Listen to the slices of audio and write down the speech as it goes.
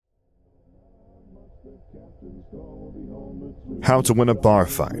How to win a bar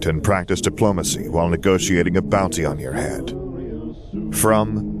fight and practice diplomacy while negotiating a bounty on your head.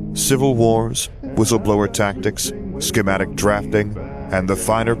 From Civil Wars, whistleblower tactics, schematic drafting, and the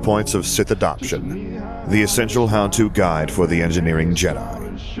finer points of Sith adoption, the essential how-to guide for the Engineering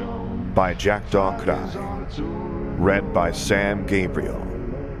Jedi. By Jackdaw Kraai. Read by Sam Gabriel.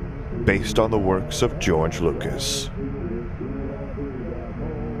 Based on the works of George Lucas.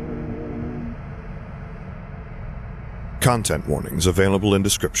 Content warnings available in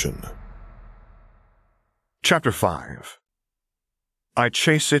description. Chapter 5. I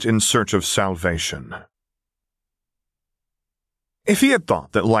chase it in search of salvation. If he had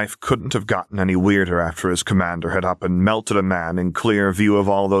thought that life couldn't have gotten any weirder after his commander had up and melted a man in clear view of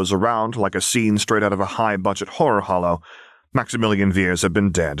all those around like a scene straight out of a high-budget horror holo, Maximilian Veers had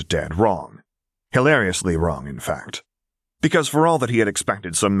been dead wrong. Hilariously wrong, in fact. Because for all that he had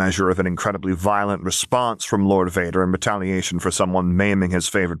expected some measure of an incredibly violent response from Lord Vader in retaliation for someone maiming his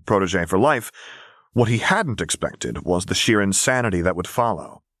favorite protege for life, what he hadn't expected was the sheer insanity that would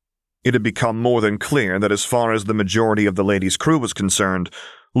follow. It had become more than clear that as far as the majority of the lady's crew was concerned,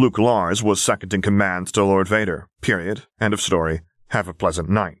 Luke Lars was second in command to Lord Vader. Period. End of story. Have a pleasant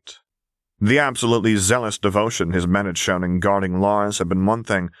night. The absolutely zealous devotion his men had shown in guarding Lars had been one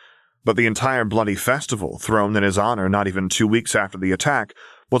thing, but the entire bloody festival thrown in his honor not even 2 weeks after the attack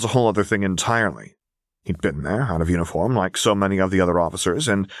was a whole other thing entirely. He'd been there, out of uniform, like so many of the other officers,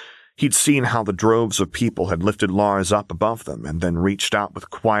 and he'd seen how the droves of people had lifted Lars up above them and then reached out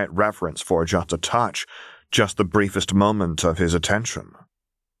with quiet reverence for just a touch, just the briefest moment of his attention.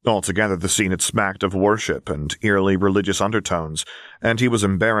 Altogether, the scene had smacked of worship and eerily religious undertones, and he was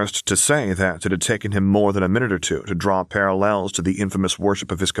embarrassed to say that it had taken him more than a minute or two to draw parallels to the infamous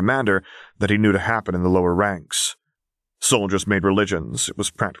worship of his commander that he knew to happen in the lower ranks. Soldiers made religions. It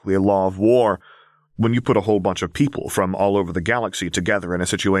was practically a law of war. When you put a whole bunch of people from all over the galaxy together in a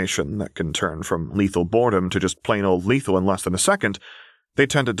situation that can turn from lethal boredom to just plain old lethal in less than a second, they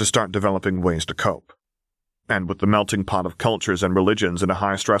tended to start developing ways to cope. And with the melting pot of cultures and religions in a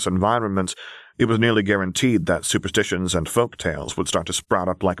high-stress environment, it was nearly guaranteed that superstitions and folk tales would start to sprout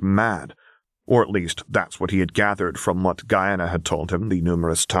up like mad. Or at least that's what he had gathered from what Guyana had told him the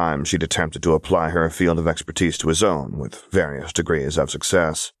numerous times she'd attempted to apply her field of expertise to his own, with various degrees of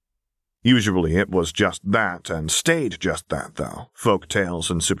success. Usually it was just that, and stayed just that, though, folk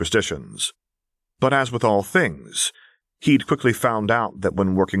tales and superstitions. But as with all things, he'd quickly found out that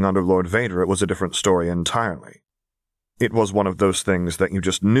when working under Lord Vader it was a different story entirely. It was one of those things that you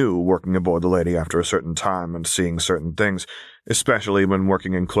just knew working aboard the lady after a certain time and seeing certain things, especially when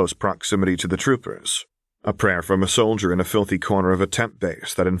working in close proximity to the troopers. A prayer from a soldier in a filthy corner of a temp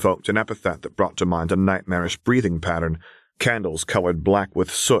base that invoked an epithet that brought to mind a nightmarish breathing pattern, candles colored black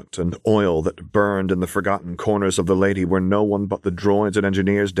with soot and oil that burned in the forgotten corners of the lady where no one but the droids and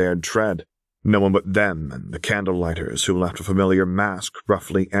engineers dared tread. No one but them and the candle-lighters who left a familiar mask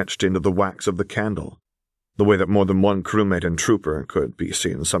roughly etched into the wax of the candle, the way that more than one crewmate and trooper could be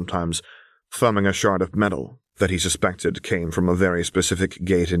seen sometimes thumbing a shard of metal that he suspected came from a very specific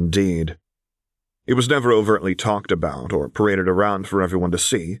gate indeed. It was never overtly talked about or paraded around for everyone to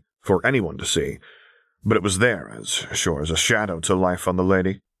see, for anyone to see, but it was there as sure as a shadow to life on the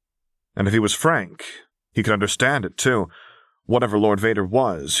lady. And if he was frank, he could understand it too. Whatever Lord Vader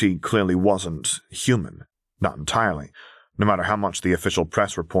was, he clearly wasn't human. Not entirely, no matter how much the official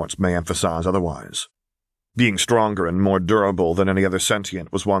press reports may emphasize otherwise. Being stronger and more durable than any other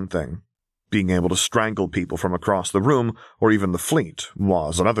sentient was one thing. Being able to strangle people from across the room, or even the fleet,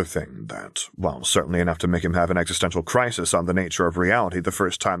 was another thing that, while certainly enough to make him have an existential crisis on the nature of reality the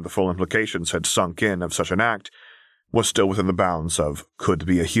first time the full implications had sunk in of such an act, was still within the bounds of could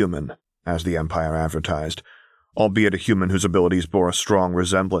be a human, as the Empire advertised, albeit a human whose abilities bore a strong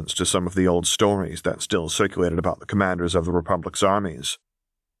resemblance to some of the old stories that still circulated about the commanders of the Republic's armies.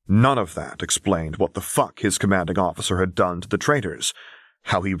 None of that explained what the fuck his commanding officer had done to the traitors,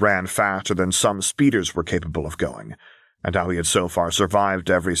 how he ran faster than some speeders were capable of going, and how he had so far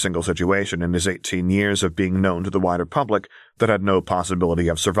survived every single situation in his 18 years of being known to the wider public that had no possibility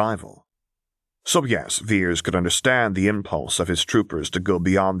of survival. So yes, Veers could understand the impulse of his troopers to go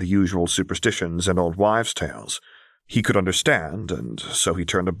beyond the usual superstitions and old wives' tales. He could understand, and so he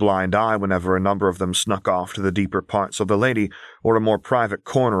turned a blind eye whenever a number of them snuck off to the deeper parts of the lady or a more private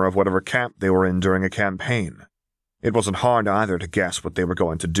corner of whatever camp they were in during a campaign. It wasn't hard either to guess what they were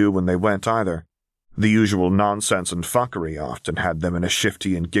going to do when they went either. The usual nonsense and fuckery often had them in a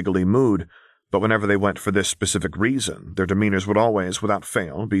shifty and giggly mood, but whenever they went for this specific reason, their demeanors would always, without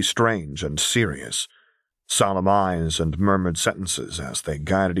fail, be strange and serious. solemn eyes and murmured sentences as they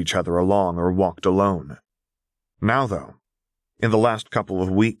guided each other along or walked alone. Now, though, in the last couple of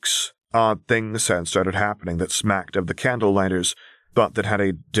weeks, odd things had started happening that smacked of the candlelighters, but that had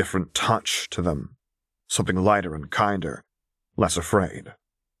a different touch to them. Something lighter and kinder, less afraid.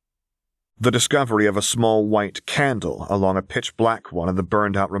 The discovery of a small white candle along a pitch-black one in the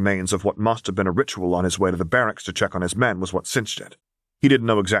burned-out remains of what must have been a ritual on his way to the barracks to check on his men was what cinched it. He didn't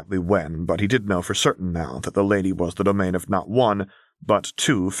know exactly when, but he did know for certain now that the lady was the domain of not one, but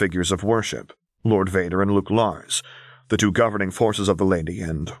two figures of worship, Lord Vader and Luke Lars, the two governing forces of the lady,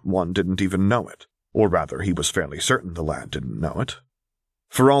 and one didn't even know it. Or rather, he was fairly certain the lad didn't know it.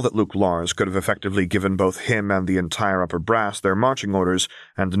 For all that Luke Lars could have effectively given both him and the entire upper brass their marching orders,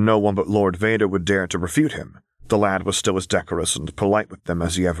 and no one but Lord Vader would dare to refute him, the lad was still as decorous and polite with them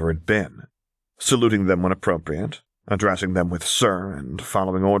as he ever had been, saluting them when appropriate, addressing them with sir, and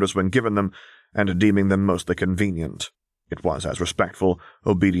following orders when given them, and deeming them mostly convenient. It was as respectful,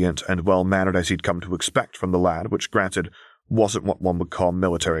 obedient, and well-mannered as he'd come to expect from the lad, which, granted, wasn't what one would call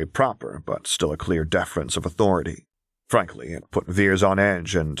military proper, but still a clear deference of authority. Frankly, it put Veers on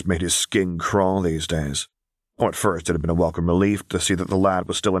edge and made his skin crawl these days. Or at first it had been a welcome relief to see that the lad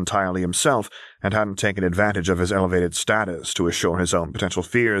was still entirely himself and hadn't taken advantage of his elevated status to assure his own potential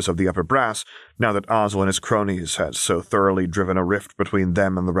fears of the upper brass now that Ozzel and his cronies had so thoroughly driven a rift between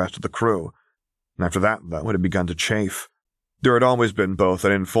them and the rest of the crew. After that, though, it had begun to chafe. There had always been both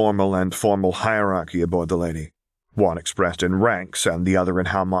an informal and formal hierarchy aboard the lady, one expressed in ranks and the other in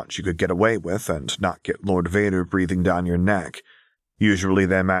how much you could get away with and not get Lord Vader breathing down your neck. Usually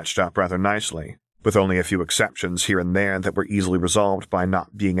they matched up rather nicely, with only a few exceptions here and there that were easily resolved by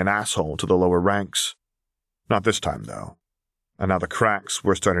not being an asshole to the lower ranks. Not this time, though. And now the cracks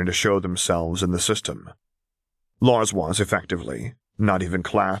were starting to show themselves in the system. Lars was, effectively, not even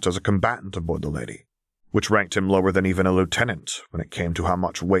classed as a combatant aboard the lady, which ranked him lower than even a lieutenant when it came to how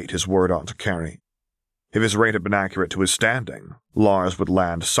much weight his word ought to carry. If his rate had been accurate to his standing, Lars would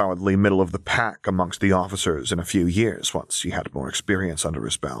land solidly middle of the pack amongst the officers in a few years once he had more experience under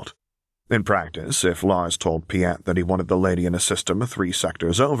his belt. In practice, if Lars told Piet that he wanted the lady in a system 3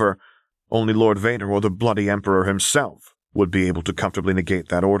 sectors over, only Lord Vader or the bloody Emperor himself would be able to comfortably negate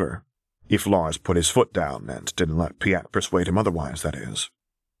that order. If Lars put his foot down and didn't let Piet persuade him otherwise, that is.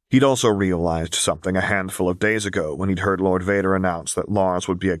 He'd also realized something a handful of days ago when he'd heard Lord Vader announce that Lars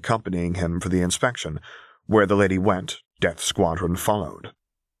would be accompanying him for the inspection. Where the lady went, Death Squadron followed,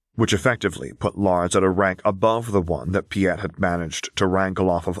 which effectively put Lars at a rank above the one that Piet had managed to wrangle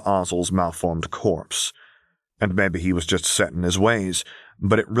off of Ozzel's malformed corpse. And maybe he was just set in his ways,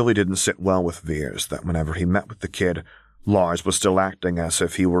 but it really didn't sit well with Veers that whenever he met with the kid, Lars was still acting as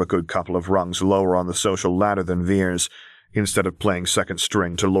if he were a good couple of rungs lower on the social ladder than Veers, instead of playing second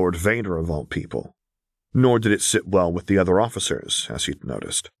string to Lord Vader of all people. Nor did it sit well with the other officers, as he'd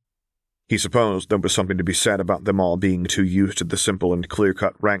noticed. He supposed there was something to be said about them all being too used to the simple and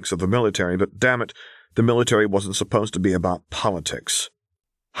clear-cut ranks of the military, but damn it, the military wasn't supposed to be about politics.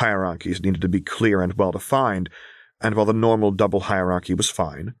 Hierarchies needed to be clear and well-defined, and while the normal double hierarchy was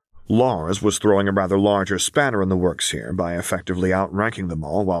fine, Lars was throwing a rather larger spanner in the works here by effectively outranking them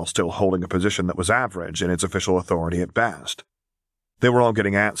all while still holding a position that was average in its official authority at best. They were all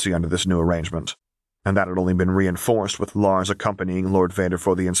getting antsy under this new arrangement, and that had only been reinforced with Lars accompanying Lord Vader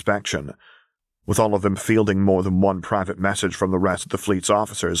for the inspection, with all of them fielding more than one private message from the rest of the fleet's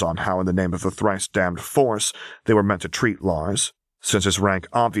officers on how in the name of the thrice-damned Force they were meant to treat Lars. Since his rank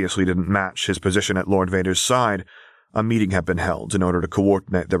obviously didn't match his position at Lord Vader's side, a meeting had been held in order to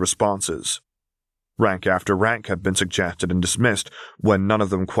coordinate their responses. Rank after rank had been suggested and dismissed when none of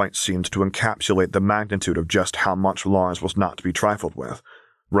them quite seemed to encapsulate the magnitude of just how much Lars was not to be trifled with.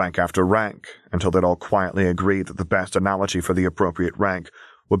 Rank after rank, until they'd all quietly agreed that the best analogy for the appropriate rank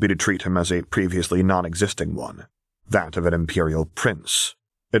would be to treat him as a previously non-existing one, that of an imperial prince.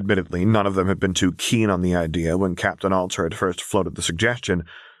 Admittedly, none of them had been too keen on the idea when Captain Alter had first floated the suggestion,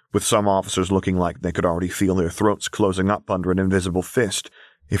 with some officers looking like they could already feel their throats closing up under an invisible fist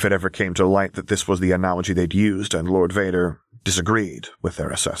if it ever came to light that this was the analogy they'd used and Lord Vader disagreed with their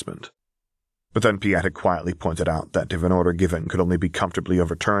assessment. But then Piet had quietly pointed out that if an order given could only be comfortably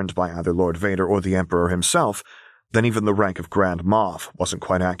overturned by either Lord Vader or the Emperor himself, then even the rank of Grand Moff wasn't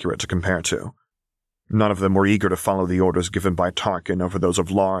quite accurate to compare to. None of them were eager to follow the orders given by Tarkin over those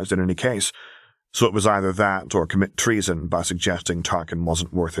of Lars in any case, so it was either that or commit treason by suggesting Tarkin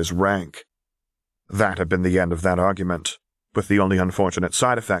wasn't worth his rank. That had been the end of that argument, with the only unfortunate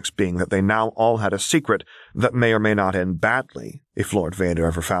side effects being that they now all had a secret that may or may not end badly if Lord Vader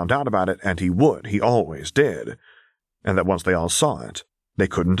ever found out about it, and he would, he always did, and that once they all saw it, they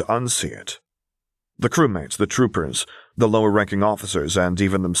couldn't unsee it. The crewmates, the troopers, the lower-ranking officers, and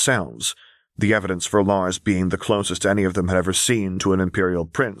even themselves. The evidence for Lars being the closest any of them had ever seen to an Imperial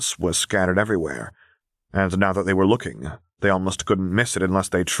prince was scattered everywhere, and now that they were looking, they almost couldn't miss it unless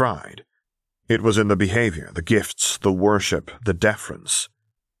they tried. It was in the behavior, the gifts, the worship, the deference.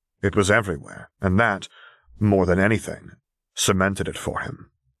 It was everywhere, and that, more than anything, cemented it for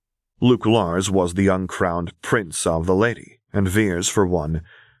him. Luke Lars was the uncrowned prince of the Lady, and Veers, for one,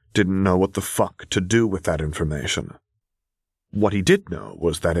 didn't know what the fuck to do with that information. What he did know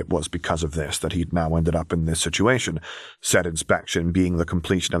was that it was because of this that he'd now ended up in this situation, said inspection being the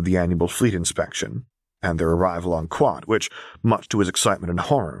completion of the annual fleet inspection, and their arrival on Quad, which, much to his excitement and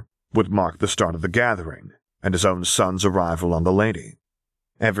horror, would mark the start of the gathering, and his own son's arrival on the Lady.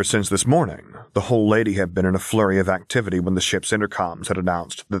 Ever since this morning, the whole Lady had been in a flurry of activity when the ship's intercoms had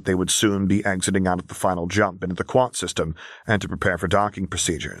announced that they would soon be exiting out of the final jump into the Quad system and to prepare for docking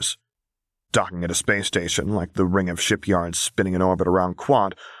procedures. Docking at a space station like the ring of shipyards spinning in orbit around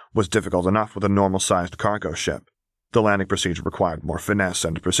Quad was difficult enough with a normal-sized cargo ship. The landing procedure required more finesse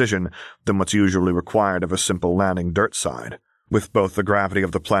and precision than what's usually required of a simple landing dirt side, with both the gravity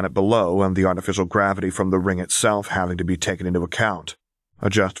of the planet below and the artificial gravity from the ring itself having to be taken into account.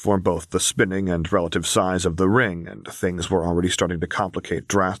 Adjust for both the spinning and relative size of the ring, and things were already starting to complicate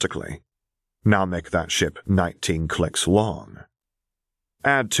drastically. Now make that ship 19 clicks long.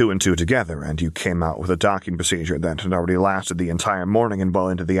 Add 2 and 2 together, and you came out with a docking procedure that had already lasted the entire morning and well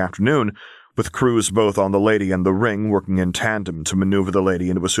into the afternoon, with crews both on the Lady and the ring working in tandem to maneuver the Lady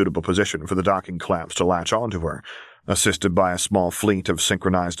into a suitable position for the docking clamps to latch onto her, assisted by a small fleet of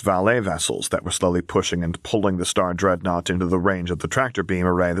synchronized valet vessels that were slowly pushing and pulling the Star Dreadnought into the range of the tractor beam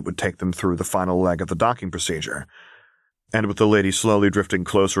array that would take them through the final leg of the docking procedure. And with the Lady slowly drifting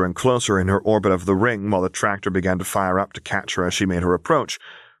closer and closer in her orbit of the ring while the tractor began to fire up to catch her as she made her approach,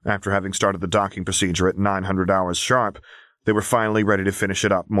 after having started the docking procedure at 900 hours sharp, they were finally ready to finish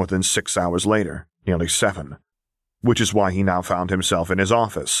it up more than 6 hours later, nearly 7. Which is why he now found himself in his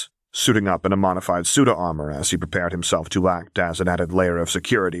office, suiting up in a modified pseudo-armor as he prepared himself to act as an added layer of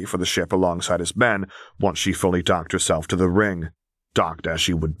security for the ship alongside his men once she fully docked herself to the ring. Docked as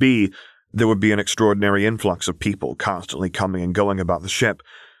she would be, there would be an extraordinary influx of people constantly coming and going about the ship,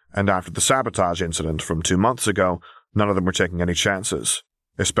 and after the sabotage incident from 2 months ago, none of them were taking any chances,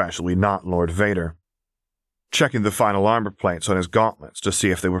 especially not Lord Vader. Checking the final armor plates on his gauntlets to see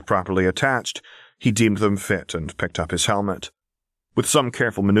if they were properly attached, he deemed them fit and picked up his helmet. With some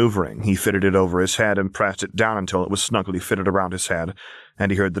careful maneuvering, he fitted it over his head and pressed it down until it was snugly fitted around his head,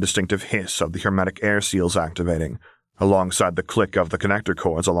 and he heard the distinctive hiss of the hermetic air seals activating, alongside the click of the connector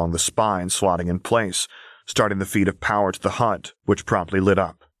cords along the spine slotting in place, starting the feed of power to the HUD, which promptly lit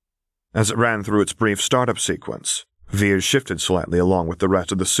up. As it ran through its brief startup sequence, Veers shifted slightly along with the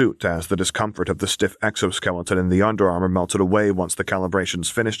rest of the suit as the discomfort of the stiff exoskeleton in the underarmor melted away once the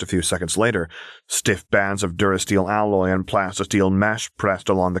calibrations finished a few seconds later. Stiff bands of Durasteel alloy and plastisteel mesh pressed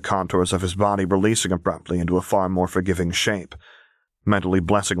along the contours of his body, releasing abruptly into a far more forgiving shape. Mentally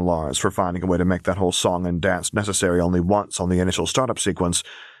blessing Lars for finding a way to make that whole song and dance necessary only once on the initial startup sequence,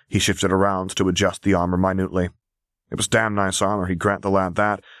 he shifted around to adjust the armor minutely. It was damn nice armor, he'd grant the lad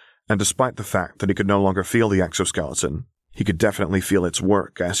that, and despite the fact that he could no longer feel the exoskeleton, he could definitely feel its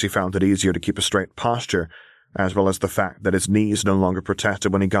work as he found it easier to keep a straight posture, as well as the fact that his knees no longer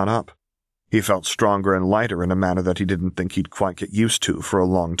protested when he got up. He felt stronger and lighter in a manner that he didn't think he'd quite get used to for a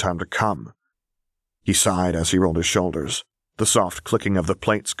long time to come. He sighed as he rolled his shoulders, the soft clicking of the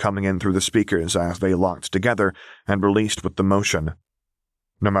plates coming in through the speakers as they locked together and released with the motion.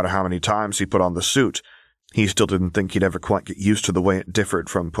 No matter how many times he put on the suit, he still didn't think he'd ever quite get used to the way it differed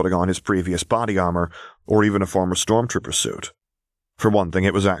from putting on his previous body armor or even a former stormtrooper suit. For one thing,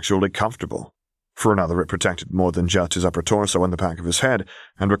 it was actually comfortable. For another, it protected more than just his upper torso and the back of his head,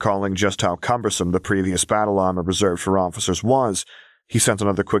 and recalling just how cumbersome the previous battle armor reserved for officers was, he sent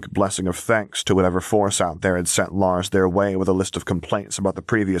another quick blessing of thanks to whatever force out there had sent Lars their way with a list of complaints about the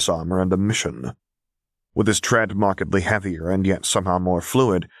previous armor and a mission. With his tread markedly heavier and yet somehow more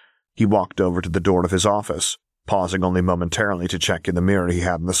fluid, he walked over to the door of his office, pausing only momentarily to check in the mirror he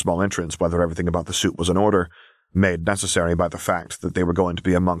had in the small entrance whether everything about the suit was in order, made necessary by the fact that they were going to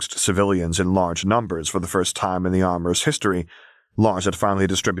be amongst civilians in large numbers for the first time in the armor's history. Lars had finally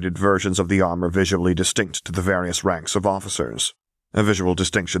distributed versions of the armor visually distinct to the various ranks of officers, a visual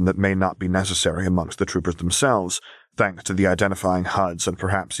distinction that may not be necessary amongst the troopers themselves, thanks to the identifying HUDs and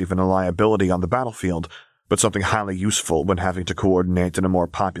perhaps even a liability on the battlefield, but something highly useful when having to coordinate in a more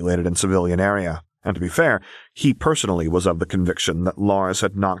populated and civilian area. And to be fair, he personally was of the conviction that Lars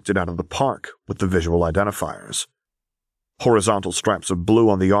had knocked it out of the park with the visual identifiers. Horizontal stripes of blue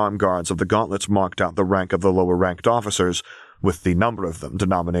on the arm guards of the gauntlets marked out the rank of the lower-ranked officers, with the number of them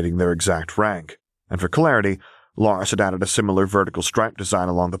denominating their exact rank. And for clarity, Lars had added a similar vertical stripe design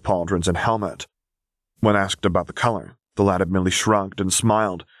along the pauldrons and helmet. When asked about the color, the lad had merely shrugged and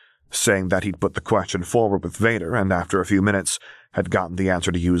smiled, saying that he'd put the question forward with Vader and after a few minutes had gotten the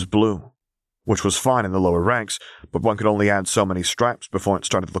answer to use blue, which was fine in the lower ranks, but one could only add so many stripes before it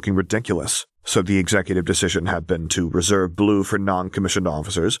started looking ridiculous. So the executive decision had been to reserve blue for non-commissioned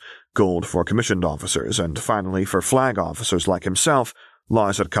officers, gold for commissioned officers, and finally for flag officers like himself,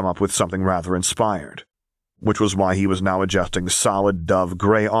 Lars had come up with something rather inspired, which was why he was now adjusting solid dove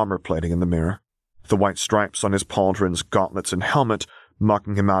gray armor plating in the mirror, the white stripes on his pauldrons, gauntlets, and helmet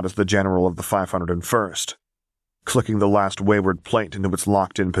marking him out as the general of the 501st. Clicking the last wayward plate into its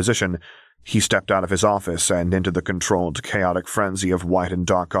locked-in position, he stepped out of his office and into the controlled, chaotic frenzy of white and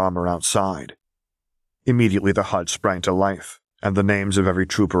dark armor outside. Immediately the HUD sprang to life, and the names of every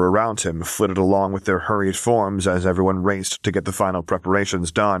trooper around him flitted along with their hurried forms as everyone raced to get the final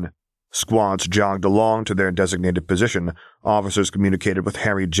preparations done. Squads jogged along to their designated position, officers communicated with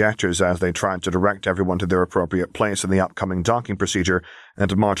harried gestures as they tried to direct everyone to their appropriate place in the upcoming docking procedure,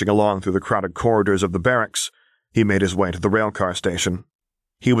 and marching along through the crowded corridors of the barracks, he made his way to the railcar station.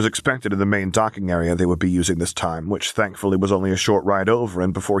 He was expected in the main docking area they would be using this time, which thankfully was only a short ride over,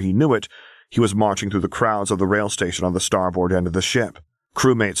 and before he knew it, he was marching through the crowds of the rail station on the starboard end of the ship.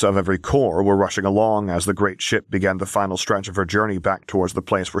 Crewmates of every corps were rushing along as the great ship began the final stretch of her journey back towards the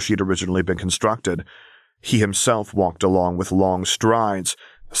place where she'd originally been constructed. He himself walked along with long strides,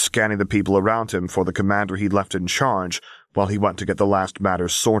 scanning the people around him for the commander he'd left in charge while he went to get the last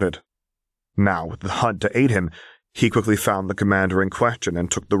matters sorted. Now, with the HUD to aid him, he quickly found the commander in question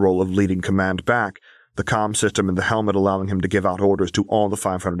and took the role of leading command back, the comm system in the helmet allowing him to give out orders to all the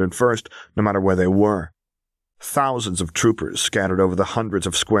 501st, no matter where they were. Thousands of troopers scattered over the hundreds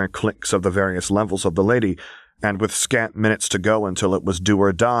of square cliques of the various levels of the lady, and with scant minutes to go until it was do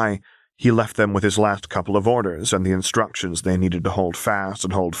or die, he left them with his last couple of orders and the instructions they needed to hold fast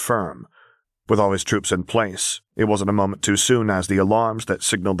and hold firm. With all his troops in place, it wasn't a moment too soon as the alarms that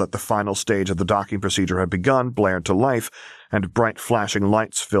signaled that the final stage of the docking procedure had begun blared to life, and bright flashing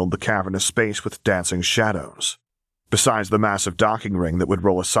lights filled the cavernous space with dancing shadows. Besides the massive docking ring that would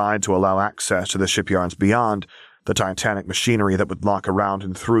roll aside to allow access to the shipyards beyond, the titanic machinery that would lock around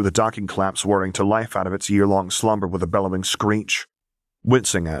and through the docking clamps whirring to life out of its year-long slumber with a bellowing screech.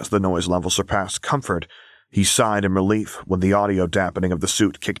 Wincing as the noise level surpassed comfort, he sighed in relief when the audio dampening of the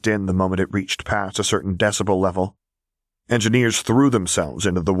suit kicked in the moment it reached past a certain decibel level. Engineers threw themselves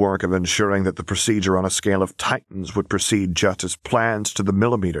into the work of ensuring that the procedure on a scale of titans would proceed just as planned to the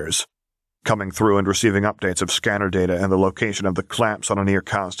millimeters, coming through and receiving updates of scanner data and the location of the clamps on a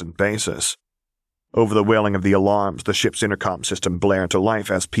near-constant basis. Over the wailing of the alarms, the ship's intercom system blared to life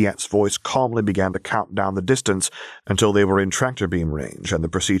as Piet's voice calmly began to count down the distance until they were in tractor beam range and the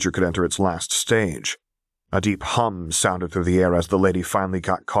procedure could enter its last stage. A deep hum sounded through the air as the lady finally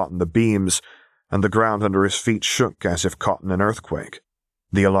got caught in the beams, and the ground under his feet shook as if caught in an earthquake,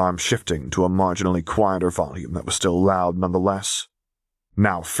 the alarm shifting to a marginally quieter volume that was still loud nonetheless.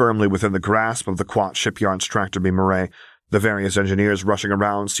 Now firmly within the grasp of the Quat shipyard's tractor beam array, the various engineers rushing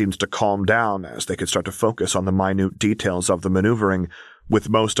around seemed to calm down as they could start to focus on the minute details of the maneuvering, with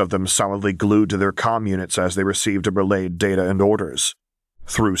most of them solidly glued to their comm units as they received and relayed data and orders.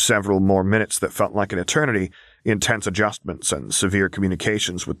 Through several more minutes that felt like an eternity, intense adjustments and severe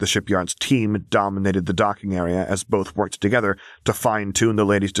communications with the shipyard's team dominated the docking area as both worked together to fine-tune the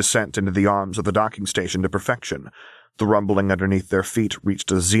lady's descent into the arms of the docking station to perfection. The rumbling underneath their feet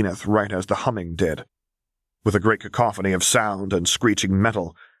reached a zenith right as the humming did. With a great cacophony of sound and screeching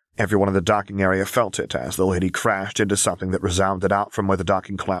metal, everyone in the docking area felt it as the lady crashed into something that resounded out from where the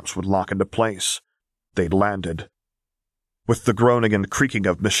docking clamps would lock into place. They'd landed. With the groaning and creaking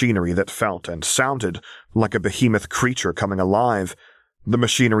of machinery that felt and sounded like a behemoth creature coming alive, the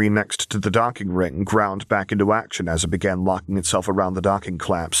machinery next to the docking ring ground back into action as it began locking itself around the docking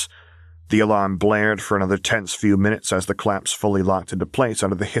clamps. The alarm blared for another tense few minutes as the clamps fully locked into place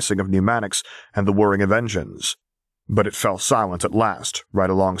under the hissing of pneumatics and the whirring of engines. But it fell silent at last, right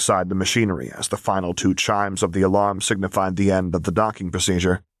alongside the machinery as the final two chimes of the alarm signified the end of the docking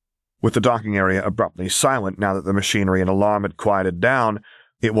procedure. With the docking area abruptly silent now that the machinery and alarm had quieted down,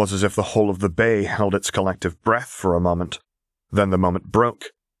 it was as if the whole of the bay held its collective breath for a moment. Then the moment broke,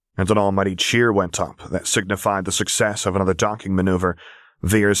 and an almighty cheer went up that signified the success of another docking maneuver.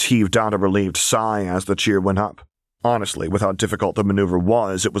 Veers heaved out a relieved sigh as the cheer went up. Honestly, with how difficult the maneuver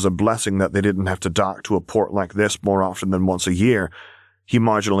was, it was a blessing that they didn't have to dock to a port like this more often than once a year. He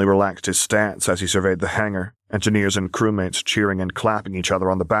marginally relaxed his stance as he surveyed the hangar, engineers and crewmates cheering and clapping each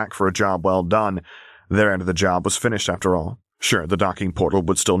other on the back for a job well done. Their end of the job was finished after all. Sure, the docking portal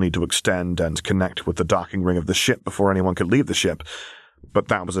would still need to extend and connect with the docking ring of the ship before anyone could leave the ship, but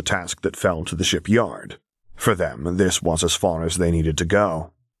that was a task that fell to the shipyard. For them, this was as far as they needed to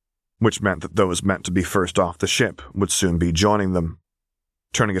go, which meant that those meant to be first off the ship would soon be joining them.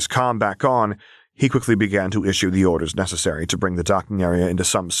 Turning his comm back on, he quickly began to issue the orders necessary to bring the docking area into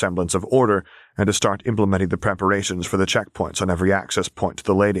some semblance of order and to start implementing the preparations for the checkpoints on every access point to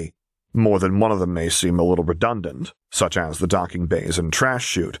the Lady. More than one of them may seem a little redundant, such as the docking bays and trash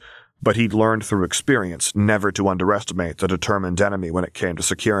chute, but he'd learned through experience never to underestimate the determined enemy when it came to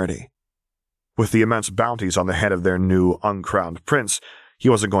security. With the immense bounties on the head of their new, uncrowned prince, he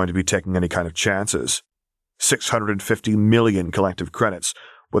wasn't going to be taking any kind of chances. 650 million collective credits,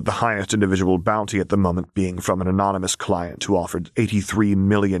 with the highest individual bounty at the moment being from an anonymous client who offered 83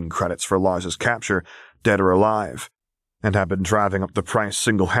 million credits for Lars's capture, dead or alive, and had been driving up the price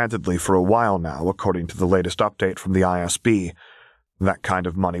single-handedly for a while now, according to the latest update from the ISB. That kind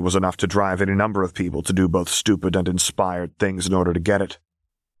of money was enough to drive any number of people to do both stupid and inspired things in order to get it.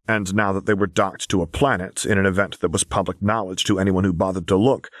 And now that they were docked to a planet, in an event that was public knowledge to anyone who bothered to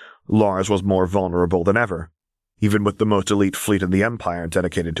look, Lars was more vulnerable than ever, even with the most elite fleet in the Empire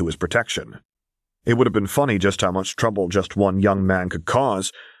dedicated to his protection. It would have been funny just how much trouble just one young man could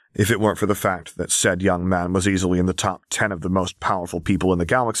cause, if it weren't for the fact that said young man was easily in the top 10 of the most powerful people in the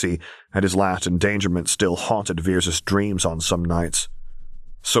galaxy, and his last endangerment still haunted Veers' dreams on some nights.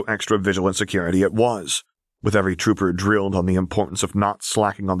 So extra vigilant security it was, with every trooper drilled on the importance of not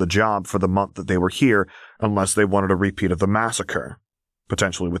slacking on the job for the month that they were here unless they wanted a repeat of the massacre,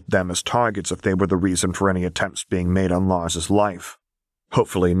 potentially with them as targets if they were the reason for any attempts being made on Lars's life.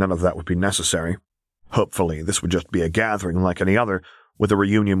 Hopefully none of that would be necessary. Hopefully this would just be a gathering like any other, with a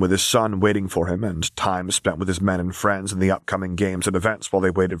reunion with his son waiting for him and time spent with his men and friends in the upcoming games and events while they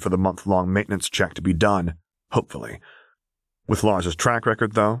waited for the month-long maintenance check to be done. Hopefully. With Lars's track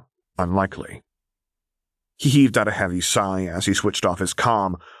record, though, unlikely. He heaved out a heavy sigh as he switched off his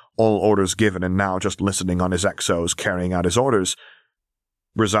comm, all orders given and now just listening on his exos carrying out his orders,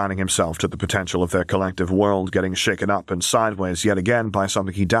 resigning himself to the potential of their collective world getting shaken up and sideways yet again by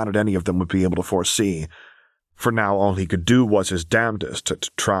something he doubted any of them would be able to foresee. For now, all he could do was his damnedest at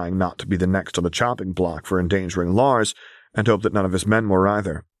trying not to be the next on the chopping block for endangering Lars, and hope that none of his men were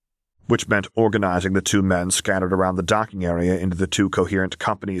either, which meant organizing the 2 men scattered around the docking area into the 2 coherent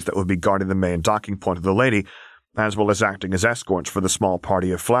companies that would be guarding the main docking point of the Lady, as well as acting as escorts for the small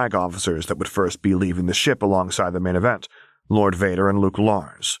party of flag officers that would first be leaving the ship alongside the main event, Lord Vader and Luke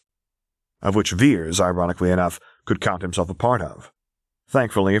Lars, of which Veers, ironically enough, could count himself a part of.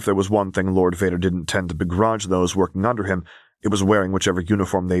 Thankfully, if there was one thing Lord Vader didn't tend to begrudge those working under him, it was wearing whichever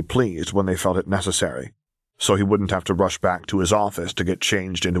uniform they pleased when they felt it necessary, so he wouldn't have to rush back to his office to get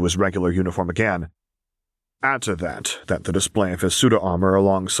changed into his regular uniform again. Add to that the display of his pseudo-armor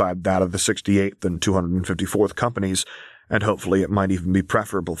alongside that of the 68th and 254th companies, and hopefully it might even be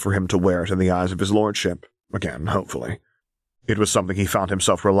preferable for him to wear it in the eyes of his lordship. Again, hopefully. It was something he found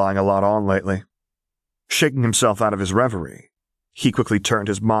himself relying a lot on lately. Shaking himself out of his reverie, he quickly turned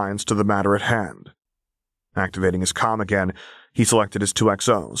his minds to the matter at hand. Activating his comm again, he selected his 2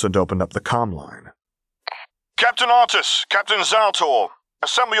 XOs and opened up the comm line. Captain Artus, Captain Zaltor,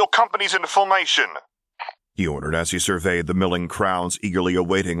 assemble your companies into formation, he ordered as he surveyed the milling crowds eagerly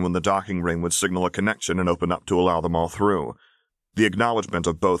awaiting when the docking ring would signal a connection and open up to allow them all through. The acknowledgement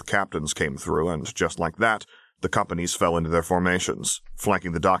of both captains came through, and just like that, the companies fell into their formations,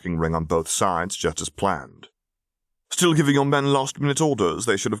 flanking the docking ring on both sides just as planned. Still giving your men last-minute orders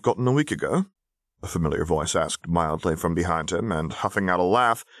they should have gotten a week ago? A familiar voice asked mildly from behind him, and huffing out a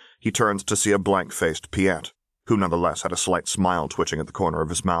laugh, he turned to see a blank-faced Piet, who nonetheless had a slight smile twitching at the corner of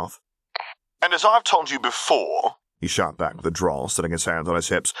his mouth. And as I've told you before, he shot back with a drawl, setting his hands on his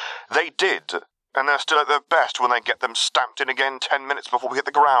hips, they did, and they're still at their best when they get them stamped in again 10 minutes before we hit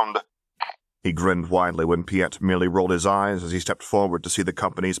the ground. He grinned widely when Piet merely rolled his eyes as he stepped forward to see the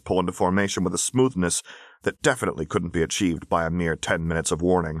companies pull into formation with a smoothness that definitely couldn't be achieved by a mere 10 minutes of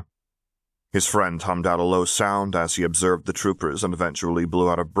warning. His friend hummed out a low sound as he observed the troopers and eventually blew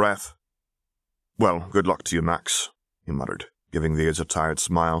out of breath. Well, good luck to you, Max, he muttered, giving Veers a tired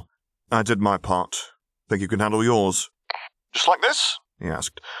smile. I did my part. Think you can handle yours? Just like this? He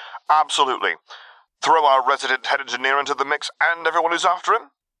asked. Absolutely. Throw our resident head engineer into the mix and everyone who's after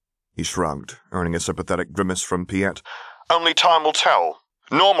him? He shrugged, earning a sympathetic grimace from Piet. Only time will tell.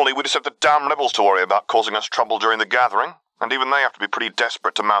 Normally we just have the damn rebels to worry about causing us trouble during the gathering, and even they have to be pretty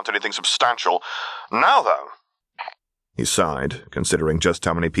desperate to mount anything substantial. Now, though... He sighed, considering just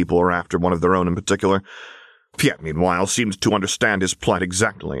how many people were after one of their own in particular. Piet, meanwhile, seemed to understand his plight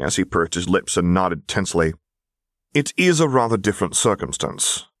exactly as he pursed his lips and nodded tensely. It is a rather different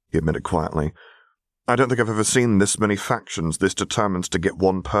circumstance, he admitted quietly. I don't think I've ever seen this many factions this determined to get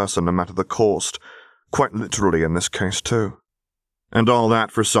one person no matter the cost, quite literally in this case too. And all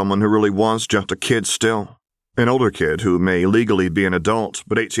that for someone who really was just a kid still. An older kid who may legally be an adult,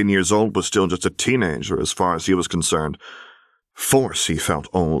 but 18 years old was still just a teenager as far as he was concerned. Force, he felt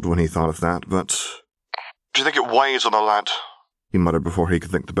old when he thought of that, but... Do you think it weighs on the lad? He muttered before he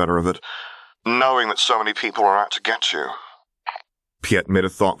could think the better of it. Knowing that so many people are out to get you. Piet made a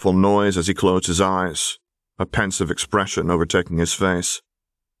thoughtful noise as he closed his eyes, a pensive expression overtaking his face.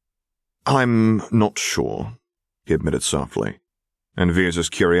 I'm not sure, he admitted softly, and Veers'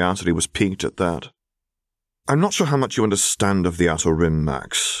 curiosity was piqued at that. I'm not sure how much you understand of the Outer Rim,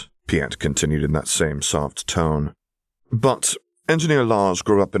 Max, Piet continued in that same soft tone. But Engineer Lars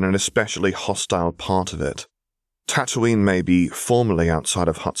grew up in an especially hostile part of it. Tatooine may be formally outside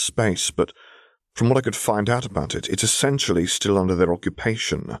of Hutt space, but from what I could find out about it, it's essentially still under their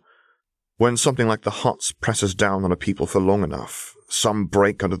occupation. When something like the Hutts presses down on a people for long enough, some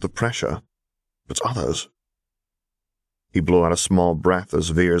break under the pressure, but others... He blew out a small breath as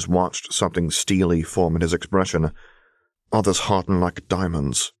Veers watched something steely form in his expression. Others harden like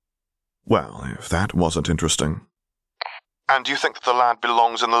diamonds. Well, if that wasn't interesting. And do you think that the lad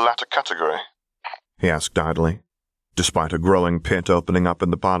belongs in the latter category? He asked idly, despite a growing pit opening up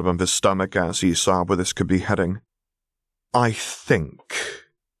in the bottom of his stomach as he saw where this could be heading. I think,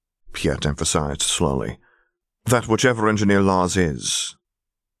 Piet emphasized slowly, that whichever Engineer Lars is,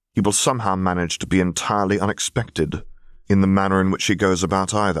 he will somehow manage to be entirely unexpected in the manner in which he goes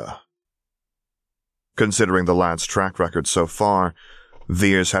about either. Considering the lad's track record so far,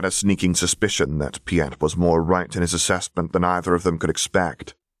 Veers had a sneaking suspicion that Piet was more right in his assessment than either of them could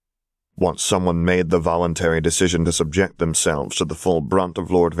expect. Once someone made the voluntary decision to subject themselves to the full brunt of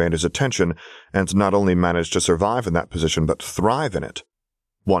Lord Vader's attention, and not only managed to survive in that position but thrive in it,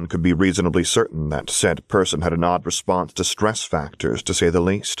 one could be reasonably certain that said person had an odd response to stress factors, to say the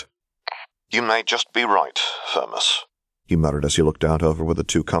least. You may just be right, Firmus, he muttered as he looked out over where the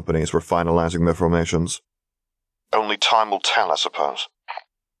two companies were finalizing their formations. Only time will tell, I suppose.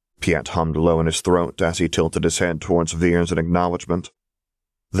 Piet hummed low in his throat as he tilted his head towards Veers in acknowledgement.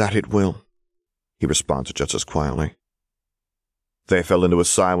 That it will, he responded just as quietly. They fell into a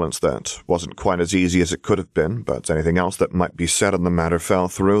silence that wasn't quite as easy as it could have been, but anything else that might be said on the matter fell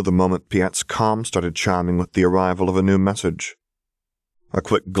through the moment Piet's comm started chiming with the arrival of a new message. A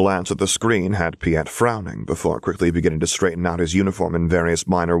quick glance at the screen had Piet frowning before quickly beginning to straighten out his uniform in various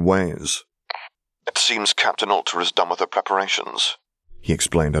minor ways. It seems Captain Alter is done with her preparations, he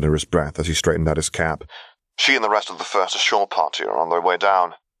explained under his breath as he straightened out his cap. She and the rest of the First Ashore party are on their way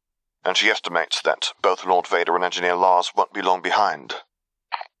down, and she estimates that both Lord Vader and Engineer Lars won't be long behind.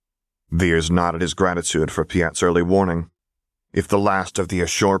 Veers nodded his gratitude for Piet's early warning. If the last of the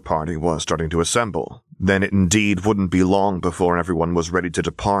Ashore party was starting to assemble, then it indeed wouldn't be long before everyone was ready to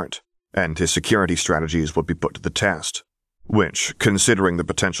depart, and his security strategies would be put to the test, which, considering the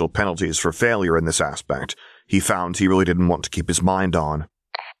potential penalties for failure in this aspect, he found he really didn't want to keep his mind on.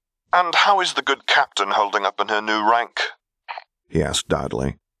 And how is the good captain holding up in her new rank? He asked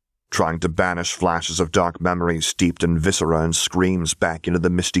idly, trying to banish flashes of dark memories steeped in viscera and screams back into the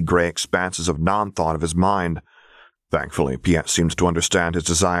misty gray expanses of non-thought of his mind. Thankfully, Piet seemed to understand his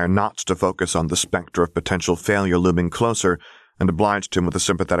desire not to focus on the specter of potential failure looming closer, and obliged him with a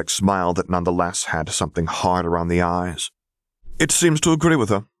sympathetic smile that nonetheless had something hard around the eyes. It seems to agree with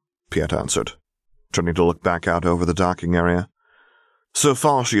her, Piet answered, turning to look back out over the docking area. So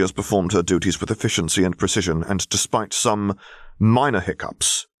far she has performed her duties with efficiency and precision, and despite some minor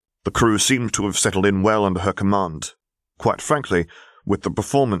hiccups, the crew seems to have settled in well under her command. Quite frankly, with the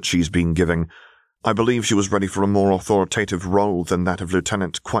performance she's been giving, I believe she was ready for a more authoritative role than that of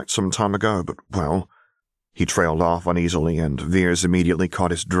lieutenant quite some time ago, but, well... He trailed off uneasily, and Veers immediately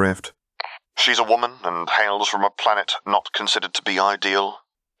caught his drift. She's a woman, and hails from a planet not considered to be ideal,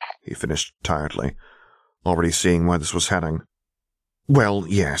 he finished tiredly, already seeing where this was heading. Well,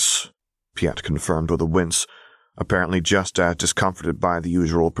 yes, Piet confirmed with a wince, apparently just as discomforted by the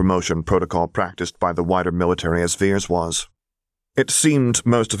usual promotion protocol practiced by the wider military as Veers was. It seemed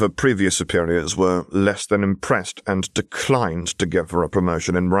most of her previous superiors were less than impressed and declined to give her a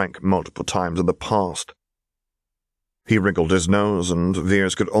promotion in rank multiple times in the past. He wrinkled his nose, and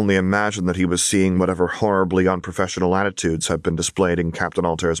Veers could only imagine that he was seeing whatever horribly unprofessional attitudes had been displayed in Captain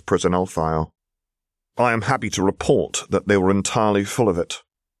Alter's personnel file. I am happy to report that they were entirely full of it,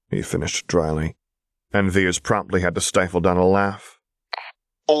 he finished dryly, and Veers promptly had to stifle down a laugh.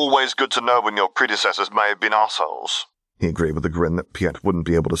 Always good to know when your predecessors may have been assholes, he agreed with a grin that Piet wouldn't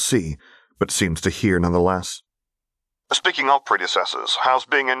be able to see, but seemed to hear nonetheless. Speaking of predecessors, how's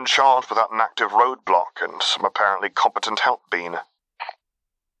being in charge without an active roadblock and some apparently competent help been?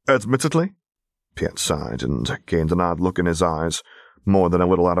 Admittedly, Piet sighed and gained an odd look in his eyes, more than a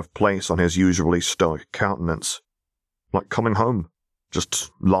little out of place on his usually stoic countenance. Like coming home,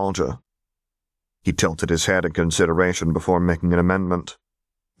 just larger. He tilted his head in consideration before making an amendment.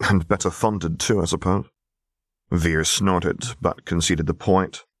 And better funded, too, I suppose. Veer snorted, but conceded the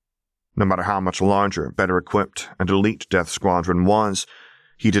point. No matter how much larger, better equipped, and elite Death Squadron was,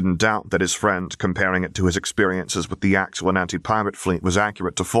 he didn't doubt that his friend, comparing it to his experiences with the Axel and anti-pirate fleet, was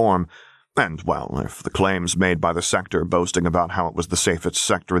accurate to form, and, well, if the claims made by the sector boasting about how it was the safest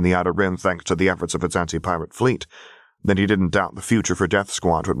sector in the Outer Rim thanks to the efforts of its anti-pirate fleet, then he didn't doubt the future for Death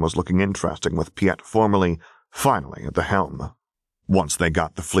Squadron was looking interesting with Piet formally, finally, at the helm. Once they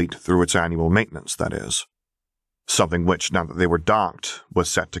got the fleet through its annual maintenance, that is. Something which, now that they were docked, was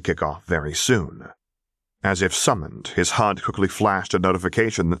set to kick off very soon. As if summoned, his HUD quickly flashed a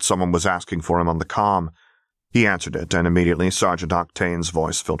notification that someone was asking for him on the comm. He answered it, and immediately Sergeant Octane's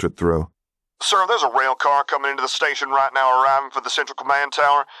voice filtered through. Sir, there's a rail car coming into the station right now arriving for the Central Command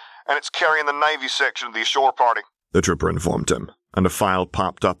Tower, and it's carrying the Navy section of the ashore party, the trooper informed him, and a file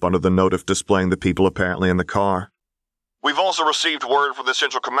popped up under the notif displaying the people apparently in the car. We've also received word from the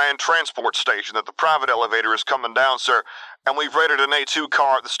Central Command Transport Station that the private elevator is coming down, sir, and we've rated an A2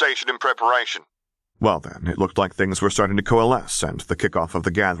 car at the station in preparation. Well then, it looked like things were starting to coalesce, and the kickoff of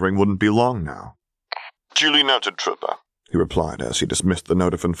the gathering wouldn't be long now. Duly noted, trooper, he replied as he dismissed the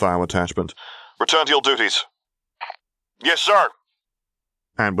notif and file attachment. Return to your duties. Yes, sir.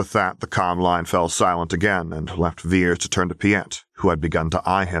 And with that, the comm line fell silent again, and left Veers to turn to Piet, who had begun to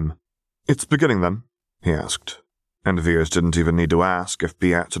eye him. It's beginning, then? He asked. And Veers didn't even need to ask if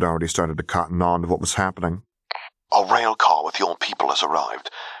Piet had already started to cotton on to what was happening. A rail car with your people has arrived,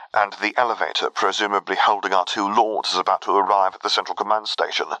 and the elevator, presumably holding our two lords, is about to arrive at the Central Command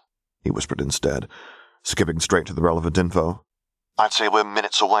Station, he whispered instead, skipping straight to the relevant info. I'd say we're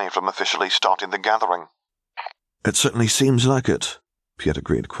minutes away from officially starting the gathering. It certainly seems like it, Piet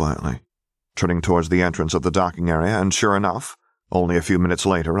agreed quietly, turning towards the entrance of the docking area, and sure enough, only a few minutes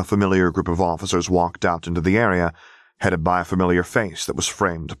later, a familiar group of officers walked out into the area, headed by a familiar face that was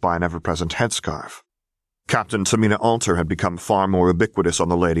framed by an ever-present headscarf. Captain Tamina Alter had become far more ubiquitous on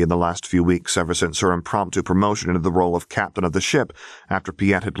the lady in the last few weeks ever since her impromptu promotion into the role of captain of the ship after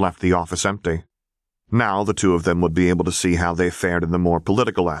Piet had left the office empty. Now the two of them would be able to see how they fared in the more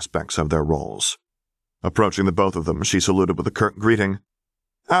political aspects of their roles. Approaching the both of them, she saluted with a curt greeting.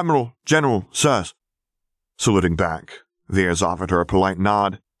 Admiral, General, sirs. Saluting back, Veers offered her a polite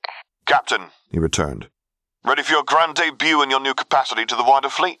nod. Captain, he returned. Ready for your grand debut in your new capacity to the wider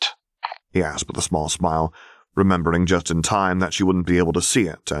fleet? He asked with a small smile, remembering just in time that she wouldn't be able to see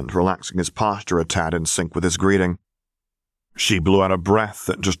it, and relaxing his posture a tad in sync with his greeting. She blew out a breath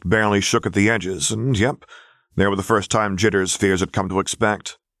that just barely shook at the edges, and yep, there were the first-time jitters Veers had come to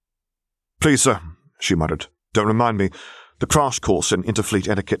expect. Please, sir, she muttered, don't remind me. The crash course in interfleet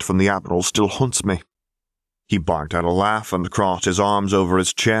etiquette from the Admiral still haunts me. He barked out a laugh and crossed his arms over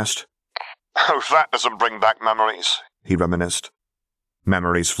his chest. Oh, that doesn't bring back memories, he reminisced.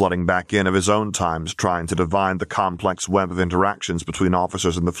 Memories flooding back in of his own times trying to divine the complex web of interactions between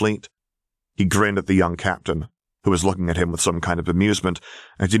officers in the fleet. He grinned at the young captain, who was looking at him with some kind of amusement,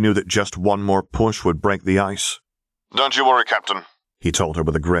 and he knew that just one more push would break the ice. Don't you worry, Captain, he told her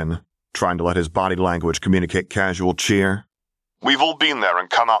with a grin, trying to let his body language communicate casual cheer. We've all been there and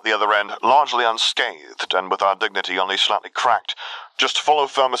come out the other end largely unscathed and with our dignity only slightly cracked. Just follow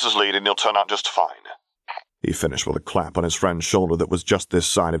Thermos's lead and you'll turn out just fine. He finished with a clap on his friend's shoulder that was just this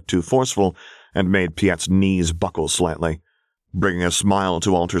side of too forceful and made Piet's knees buckle slightly, bringing a smile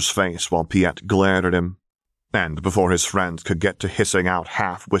to Alter's face while Piet glared at him. And before his friend could get to hissing out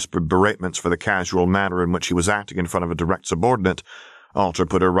half-whispered beratements for the casual manner in which he was acting in front of a direct subordinate, Alter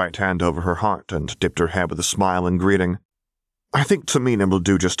put her right hand over her heart and dipped her head with a smile in greeting. I think Tamina will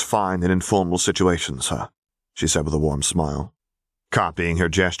do just fine in informal situations, sir, she said with a warm smile. Copying her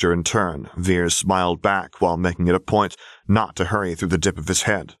gesture in turn, Veers smiled back while making it a point not to hurry through the dip of his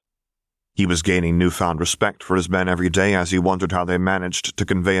head. He was gaining newfound respect for his men every day as he wondered how they managed to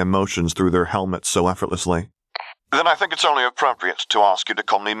convey emotions through their helmets so effortlessly. Then I think it's only appropriate to ask you to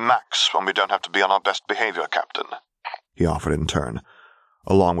call me Max when we don't have to be on our best behavior, Captain, he offered in turn,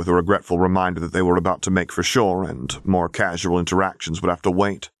 along with a regretful reminder that they were about to make for shore and more casual interactions would have to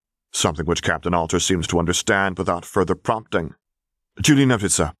wait, something which Captain Alter seems to understand without further prompting. Duly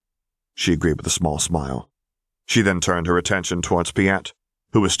noted, sir, she agreed with a small smile. She then turned her attention towards Piet,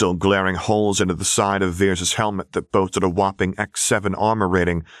 who was still glaring holes into the side of Veers' helmet that boasted a whopping X7 armor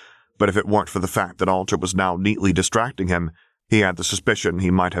rating, but if it weren't for the fact that Alter was now neatly distracting him, he had the suspicion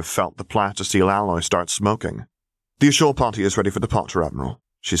he might have felt the plastisteel alloy start smoking. "The Ashore party is ready for departure, Admiral,"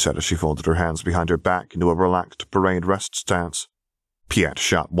 she said as she folded her hands behind her back into a relaxed parade rest stance. Piet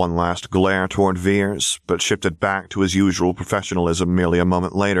shot one last glare toward Veers, but shifted back to his usual professionalism merely a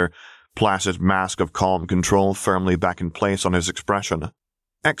moment later, placid mask of calm control firmly back in place on his expression.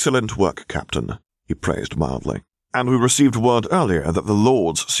 "Excellent work, Captain," he praised mildly. "And we received word earlier that the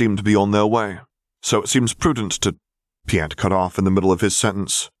Lords seem to be on their way. So it seems prudent to—" Piet cut off in the middle of his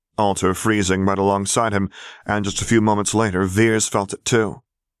sentence, Alter freezing right alongside him, and just a few moments later Veers felt it too.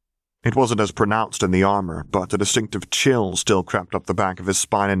 It wasn't as pronounced in the armor, but a distinctive chill still crept up the back of his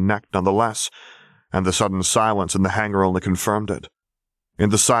spine and neck nonetheless, and the sudden silence in the hangar only confirmed it. In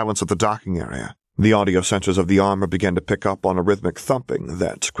the silence of the docking area, the audio sensors of the armor began to pick up on a rhythmic thumping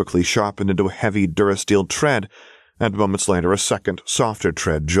that quickly sharpened into a heavy Durasteel tread, and moments later a second, softer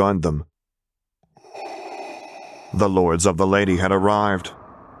tread joined them. The Lords of the Lady had arrived.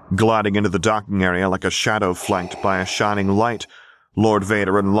 Gliding into the docking area like a shadow flanked by a shining light, Lord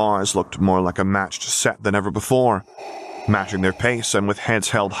Vader and Lars looked more like a matched set than ever before. Matching their pace and with heads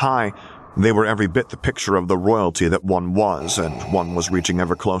held high, they were every bit the picture of the royalty that one was, and one was reaching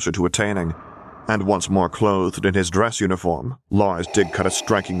ever closer to attaining. And once more clothed in his dress uniform, Lars did cut a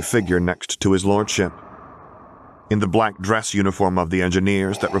striking figure next to his lordship. In the black dress uniform of the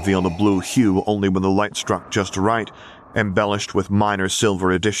engineers that revealed a blue hue only when the light struck just right, embellished with minor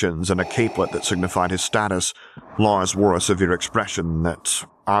silver additions and a capelet that signified his status, Lars wore a severe expression that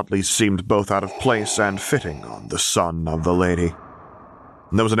oddly seemed both out of place and fitting on the son of the lady.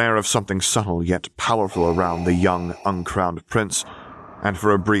 There was an air of something subtle yet powerful around the young, uncrowned prince, and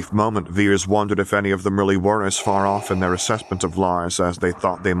for a brief moment Veers wondered if any of them really were as far off in their assessment of Lars as they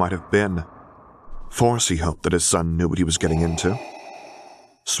thought they might have been. Force, he hoped that his son knew what he was getting into.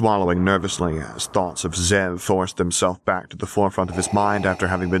 Swallowing nervously as thoughts of Zev forced themselves back to the forefront of his mind after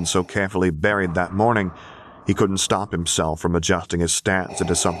having been so carefully buried that morning, he couldn't stop himself from adjusting his stance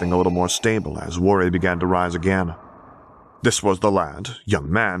into something a little more stable as worry began to rise again. This was the lad,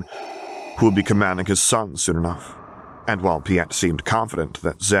 young man, who would be commanding his son soon enough. And while Piet seemed confident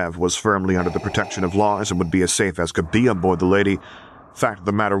that Zev was firmly under the protection of Lars and would be as safe as could be aboard the lady, fact of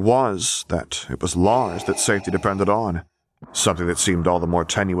the matter was that it was Lars that safety depended on. Something that seemed all the more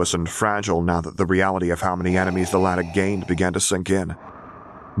tenuous and fragile now that the reality of how many enemies the lad had gained began to sink in.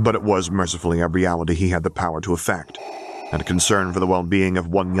 But it was mercifully a reality he had the power to affect, and concern for the well-being of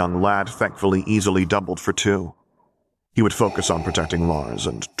one young lad thankfully easily doubled for two. He would focus on protecting Lars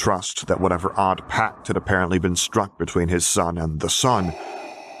and trust that whatever odd pact had apparently been struck between his son and the sun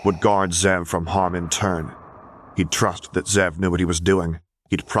would guard Zev from harm in turn. He'd trust that Zev knew what he was doing.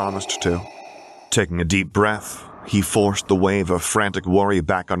 He'd promised to. Taking a deep breath, he forced the wave of frantic worry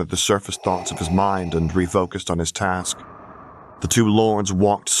back onto the surface thoughts of his mind and refocused on his task. The two lords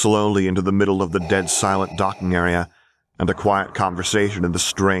walked slowly into the middle of the dead-silent docking area, and a quiet conversation in the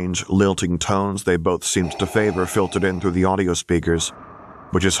strange, lilting tones they both seemed to favor filtered in through the audio speakers,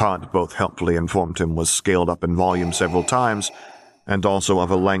 which his HUD both helpfully informed him was scaled up in volume several times, and also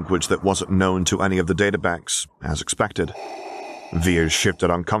of a language that wasn't known to any of the databanks, as expected. Veers shifted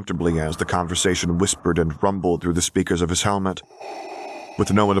uncomfortably as the conversation whispered and rumbled through the speakers of his helmet,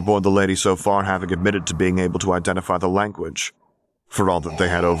 with no one aboard the lady so far having admitted to being able to identify the language. For all that they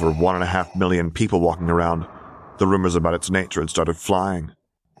had over 1.5 million people walking around, the rumors about its nature had started flying.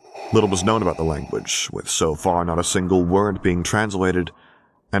 Little was known about the language, with so far not a single word being translated,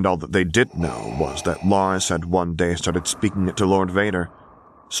 and all that they did know was that Lars had one day started speaking it to Lord Vader,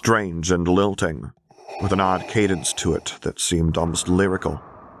 strange and lilting, with an odd cadence to it that seemed almost lyrical.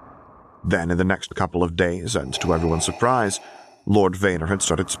 Then, in the next couple of days, and to everyone's surprise, Lord Vader had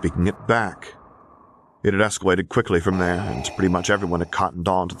started speaking it back. It had escalated quickly from there, and pretty much everyone had cottoned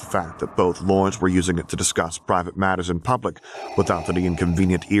on to the fact that both lords were using it to discuss private matters in public without any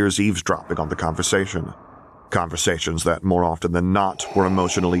inconvenient ears eavesdropping on the conversation. Conversations that, more often than not, were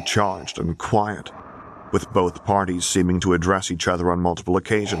emotionally charged and quiet, with both parties seeming to address each other on multiple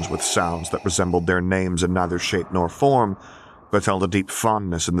occasions with sounds that resembled their names in neither shape nor form, but held a deep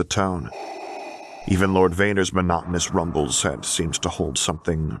fondness in the tone. Even Lord Vader's monotonous rumbles had seemed to hold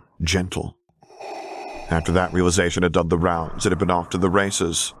something gentle. After that realization had done the rounds, it had been off to the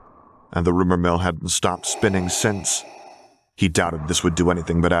races, and the rumor mill hadn't stopped spinning since. He doubted this would do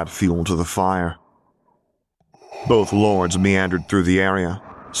anything but add fuel to the fire. Both lords meandered through the area,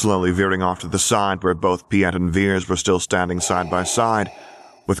 slowly veering off to the side where both Piet and Veers were still standing side by side,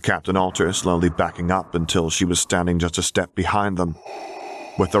 with Captain Alter slowly backing up until she was standing just a step behind them.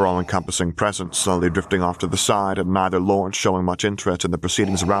 With their all-encompassing presence slowly drifting off to the side and neither lord showing much interest in the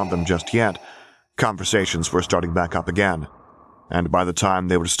proceedings around them just yet, conversations were starting back up again, and by the time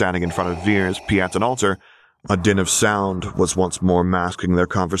they were standing in front of Veers, Piet, and Alter, a din of sound was once more masking their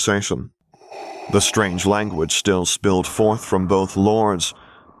conversation. The strange language still spilled forth from both lords,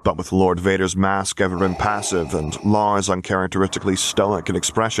 but with Lord Vader's mask ever impassive and Lars uncharacteristically stoic in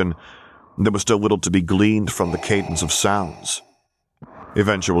expression, there was still little to be gleaned from the cadence of sounds.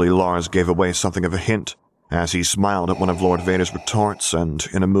 Eventually, Lars gave away something of a hint, as he smiled at one of Lord Vader's retorts and,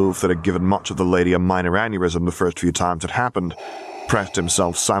 in a move that had given much of the lady a minor aneurysm the first few times it happened, pressed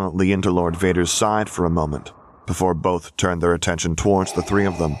himself silently into Lord Vader's side for a moment, before both turned their attention towards the three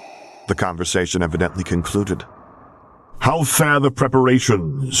of them. The conversation evidently concluded. "How fare the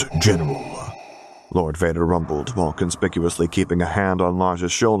preparations, General?" Lord Vader rumbled, while conspicuously keeping a hand on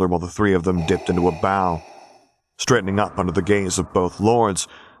Lars's shoulder while the three of them dipped into a bow. Straightening up under the gaze of both lords,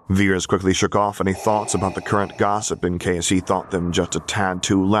 Veers quickly shook off any thoughts about the current gossip in case he thought them just a tad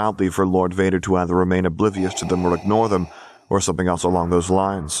too loudly for Lord Vader to either remain oblivious to them or ignore them, or something else along those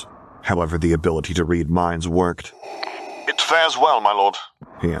lines. However, the ability to read minds worked. "It fares well, my lord,"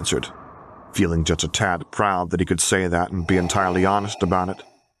 he answered, feeling just a tad proud that he could say that and be entirely honest about it.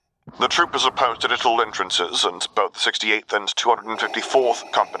 "The troopers are posted at all entrances, and both the 68th and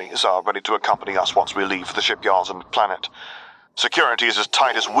 254th companies are ready to accompany us once we leave the shipyards and planet. Security is as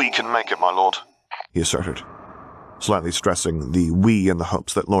tight as we can make it, my lord," he asserted, slightly stressing the we in the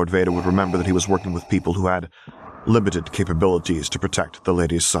hopes that Lord Vader would remember that he was working with people who had limited capabilities to protect the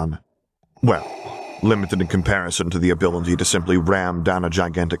lady's son. Well, limited in comparison to the ability to simply ram down a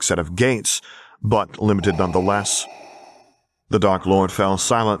gigantic set of gates, but limited nonetheless. The Dark Lord fell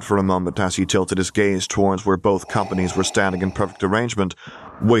silent for a moment as he tilted his gaze towards where both companies were standing in perfect arrangement,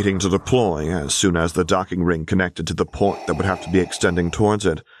 waiting to deploy as soon as the docking ring connected to the port that would have to be extending towards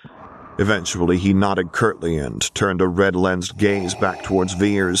it. Eventually, he nodded curtly and turned a red-lensed gaze back towards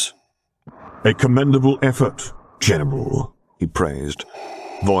Veers. "A commendable effort, General," he praised,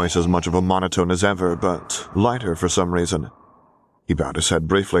 voice as much of a monotone as ever, but lighter for some reason. He bowed his head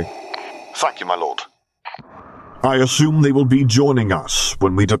briefly. "Thank you, my lord." "I assume they will be joining us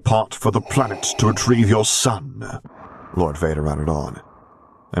when we depart for the planet to retrieve your son," Lord Vader added on,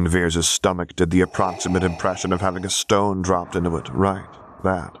 and Veers' stomach did the approximate impression of having a stone dropped into it. Right,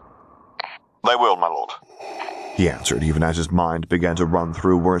 that. "They will, my lord," he answered, even as his mind began to run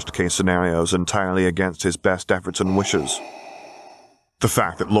through worst-case scenarios entirely against his best efforts and wishes. The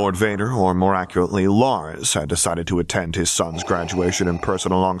fact that Lord Vader, or more accurately Lars, had decided to attend his son's graduation in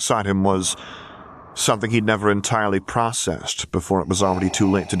person alongside him was something he'd never entirely processed before it was already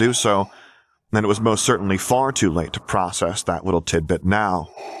too late to do so, and it was most certainly far too late to process that little tidbit now.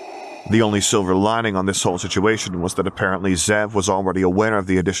 The only silver lining on this whole situation was that apparently Zev was already aware of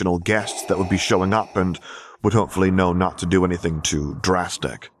the additional guests that would be showing up and would hopefully know not to do anything too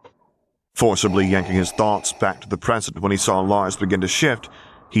drastic. Forcibly yanking his thoughts back to the present when he saw Lars begin to shift,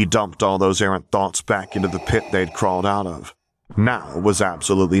 he dumped all those errant thoughts back into the pit they'd crawled out of. Now was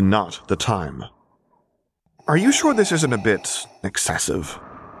absolutely not the time. "Are you sure this isn't a bit excessive?"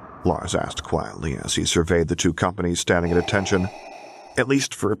 Lars asked quietly as he surveyed the two companies standing at attention. "At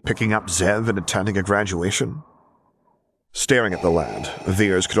least for picking up Zev and attending a graduation?" Staring at the lad,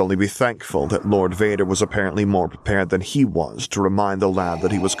 Veers could only be thankful that Lord Vader was apparently more prepared than he was to remind the lad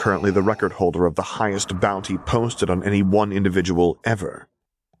that he was currently the record holder of the highest bounty posted on any one individual ever.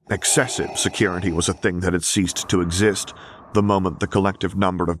 Excessive security was a thing that had ceased to exist the moment the collective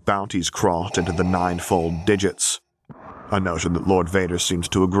number of bounties crossed into the 9-fold digits, a notion that Lord Vader seemed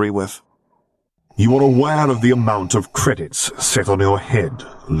to agree with. "You are aware of the amount of credits set on your head,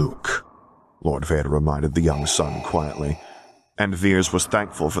 Luke," Lord Vader reminded the young son quietly, and Veers was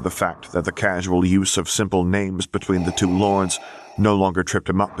thankful for the fact that the casual use of simple names between the two lords no longer tripped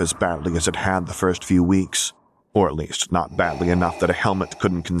him up as badly as it had the first few weeks, or at least not badly enough that a helmet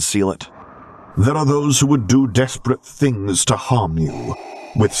couldn't conceal it. "There are those who would do desperate things to harm you,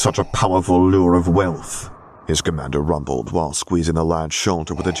 with such a powerful lure of wealth," his commander rumbled while squeezing the lad's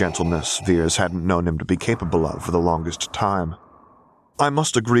shoulder with a gentleness Veers hadn't known him to be capable of for the longest time. "I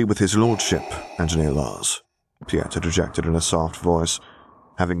must agree with his lordship, Engineer Lars," Piet interjected in a soft voice,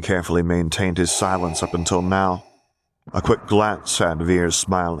 having carefully maintained his silence up until now. A quick glance had Veers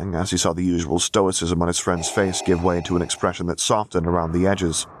smiling as he saw the usual stoicism on his friend's face give way to an expression that softened around the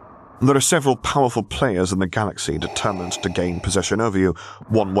edges. "There are several powerful players in the galaxy determined to gain possession over you,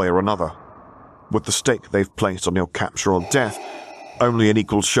 one way or another. With the stake they've placed on your capture or death, only an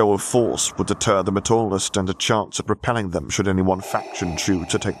equal show of force would deter them at all or stand a chance at repelling them should any one faction choose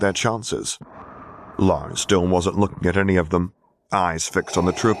to take their chances." Lars still wasn't looking at any of them, eyes fixed on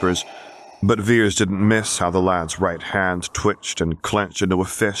the troopers, but Veers didn't miss how the lad's right hand twitched and clenched into a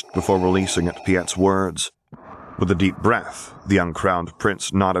fist before releasing at Piet's words. With a deep breath, the uncrowned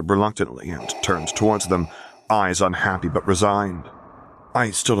prince nodded reluctantly and turned towards them, eyes unhappy but resigned.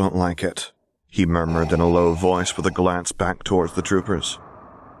 "I still don't like it," he murmured in a low voice with a glance back towards the troopers.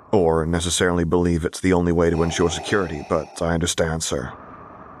 "Or necessarily believe it's the only way to ensure security, but I understand, sir."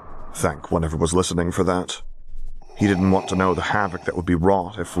 Thank whatever was listening for that. He didn't want to know the havoc that would be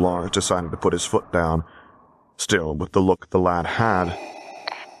wrought if Lars decided to put his foot down. Still, with the look the lad had,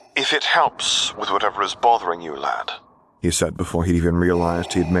 "If it helps with whatever is bothering you, lad," he said before he'd even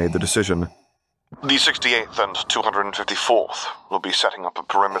realized he'd made the decision, "the 68th and 254th will be setting up a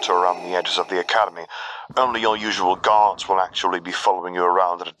perimeter around the edges of the academy. Only your usual guards will actually be following you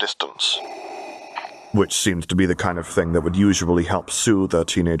around at a distance." Which seemed to be the kind of thing that would usually help soothe a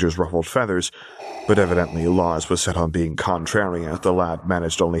teenager's ruffled feathers, but evidently Lars was set on being contrary as the lad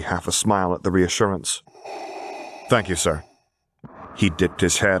managed only half a smile at the reassurance. "Thank you, sir." He dipped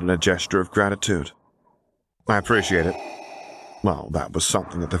his head in a gesture of gratitude. "I appreciate it." Well, that was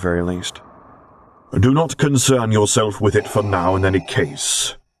something at the very least. "Do not concern yourself with it for now in any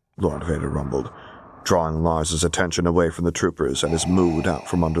case," Lord Vader rumbled, drawing Lars's attention away from the troopers and his mood out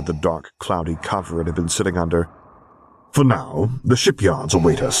from under the dark, cloudy cover it had been sitting under. "For now, the shipyards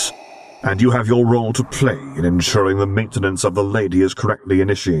await us, and you have your role to play in ensuring the maintenance of the lady is correctly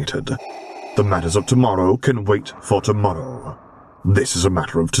initiated. The matters of tomorrow can wait for tomorrow. This is a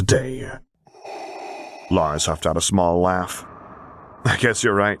matter of today." Lars huffed out a small laugh. "I guess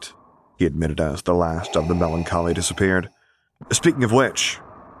you're right," he admitted as the last of the melancholy disappeared. "Speaking of which..."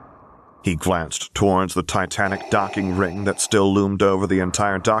 He glanced towards the titanic docking ring that still loomed over the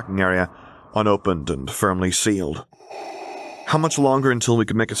entire docking area, unopened and firmly sealed. "How much longer until we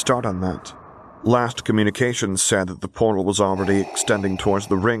can make a start on that? Last communication said that the portal was already extending towards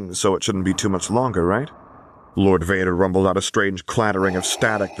the ring, so it shouldn't be too much longer, right?" Lord Vader rumbled out a strange clattering of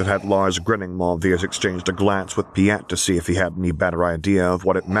static that had Lars grinning while Veers exchanged a glance with Piet to see if he had any better idea of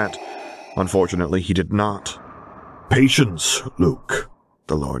what it meant. Unfortunately, he did not. "Patience, Luke,"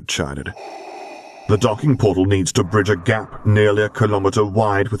 the Lord chided. "The docking portal needs to bridge a gap nearly a kilometer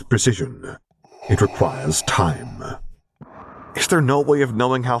wide with precision. It requires time." "Is there no way of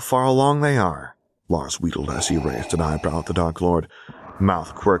knowing how far along they are?" Lars wheedled as he raised an eyebrow at the Dark Lord,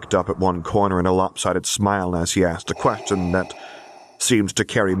 mouth quirked up at one corner in a lopsided smile as he asked a question that seemed to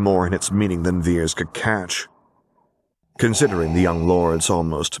carry more in its meaning than Veers could catch. Considering the young lord's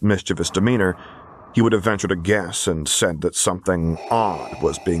almost mischievous demeanor, he would have ventured a guess and said that something odd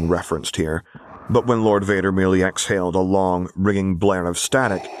was being referenced here, but when Lord Vader merely exhaled a long, ringing blare of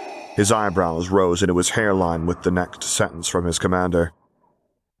static, his eyebrows rose into his hairline with the next sentence from his commander.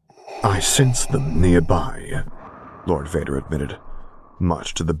 "I sense them nearby," Lord Vader admitted,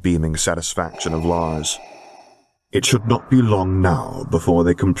 much to the beaming satisfaction of Lars. "It should not be long now before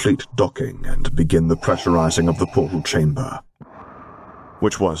they complete docking and begin the pressurizing of the portal chamber."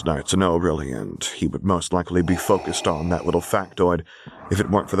 Which was nice to know, really, and he would most likely be focused on that little factoid if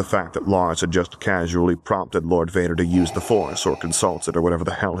it weren't for the fact that Lars had just casually prompted Lord Vader to use the Force or consult it or whatever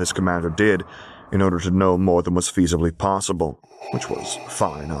the hell his commander did in order to know more than was feasibly possible, which was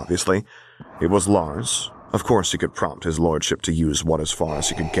fine, obviously. It was Lars. Of course he could prompt his lordship to use what, as far as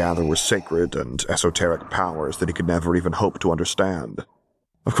he could gather, were sacred and esoteric powers that he could never even hope to understand.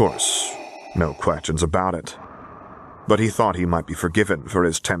 Of course, no questions about it. But he thought he might be forgiven for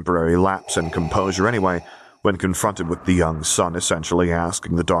his temporary lapse in composure anyway, when confronted with the young son essentially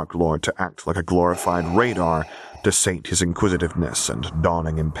asking the Dark Lord to act like a glorified radar to sate his inquisitiveness and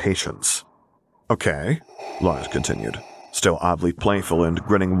dawning impatience. "Okay," Lars continued, still oddly playful and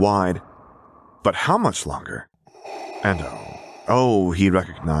grinning wide. "But how much longer?" And he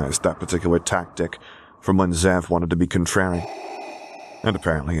recognized that particular tactic from when Zev wanted to be contrary. And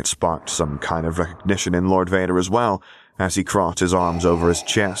apparently it sparked some kind of recognition in Lord Vader as well, as he crossed his arms over his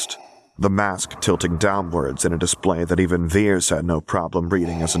chest, the mask tilting downwards in a display that even Veers had no problem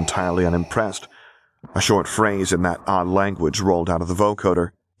reading as entirely unimpressed. A short phrase in that odd language rolled out of the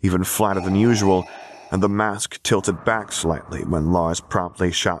vocoder, even flatter than usual, and the mask tilted back slightly when Lars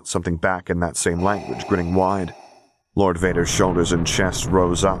promptly shot something back in that same language, grinning wide. Lord Vader's shoulders and chest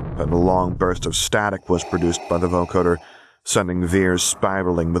rose up, and a long burst of static was produced by the vocoder, sending Veers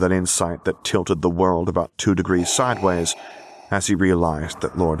spiraling with an insight that tilted the world about 2 degrees sideways as he realized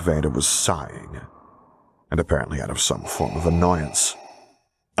that Lord Vader was sighing, and apparently out of some form of annoyance.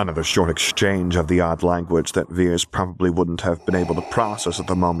 Another short exchange of the odd language that Veers probably wouldn't have been able to process at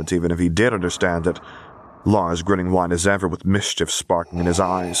the moment even if he did understand it, Lars grinning wide as ever with mischief sparking in his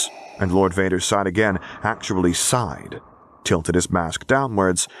eyes, and Lord Vader sighed again, actually sighed, tilted his mask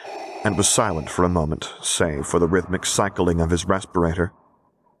downwards, and was silent for a moment, save for the rhythmic cycling of his respirator.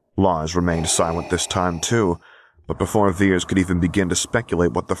 Lars remained silent this time too, but before Veers could even begin to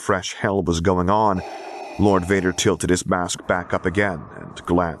speculate what the fresh hell was going on, Lord Vader tilted his mask back up again and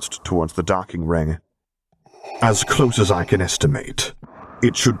glanced towards the docking ring. As close as I can estimate,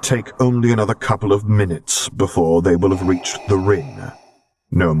 it should take only another couple of minutes before they will have reached the ring.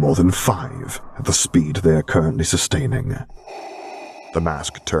 No more than 5 at the speed they are currently sustaining. The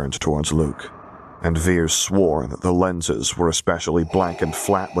mask turned towards Luke, and Veers swore that the lenses were especially blank and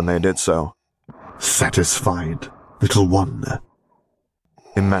flat when they did so. Satisfied, little one?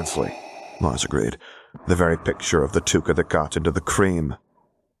 Immensely, Lars agreed, the very picture of the Tuca that got into the cream.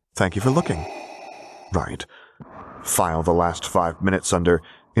 Thank you for looking. Right. File the last 5 minutes under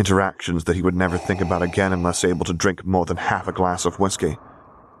interactions that he would never think about again unless able to drink more than half a glass of whiskey.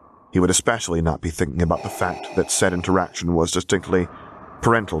 He would especially not be thinking about the fact that said interaction was distinctly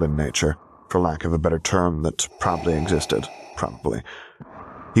parental in nature, for lack of a better term that probably existed. Probably.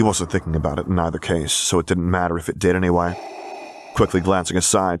 He wasn't thinking about it in either case, so it didn't matter if it did anyway. Quickly glancing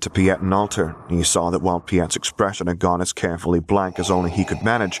aside to Piet and Alter, he saw that while Piet's expression had gone as carefully blank as only he could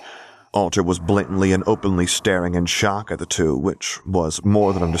manage, Alter was blatantly and openly staring in shock at the two, which was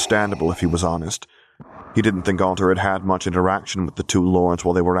more than understandable if he was honest. He didn't think Alter had had much interaction with the two lords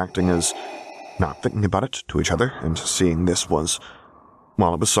while they were acting as not thinking about it to each other, and seeing this was,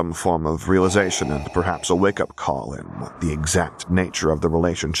 well, it was some form of realization and perhaps a wake-up call in what the exact nature of the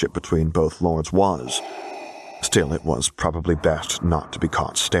relationship between both lords was. Still, it was probably best not to be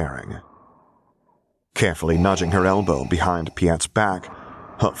caught staring. Carefully nudging her elbow behind Piet's back,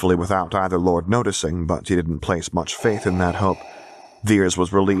 hopefully without either lord noticing, but he didn't place much faith in that hope, Veers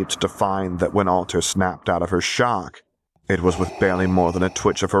was relieved to find that when Alter snapped out of her shock, it was with barely more than a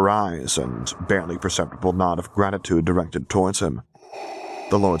twitch of her eyes and barely perceptible nod of gratitude directed towards him.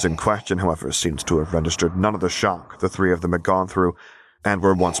 The lords in question, however, seemed to have registered none of the shock the three of them had gone through, and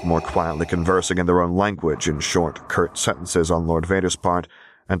were once more quietly conversing in their own language in short, curt sentences on Lord Vader's part,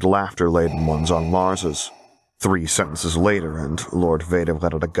 and laughter-laden ones on Lars's. 3 sentences later, and Lord Vader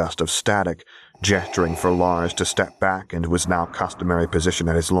let out a gust of static, gesturing for Lars to step back into his now customary position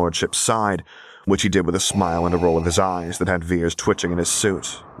at his lordship's side, which he did with a smile and a roll of his eyes that had Veers twitching in his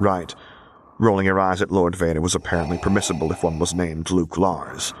suit. Right. Rolling your eyes at Lord Vader was apparently permissible if one was named Luke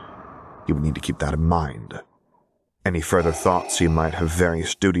Lars. He would need to keep that in mind. Any further thoughts he might have very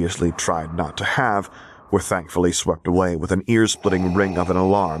studiously tried not to have were thankfully swept away with an ear-splitting ring of an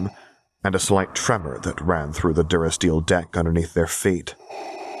alarm and a slight tremor that ran through the Durasteel deck underneath their feet.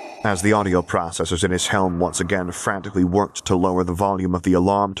 As the audio processors in his helm once again frantically worked to lower the volume of the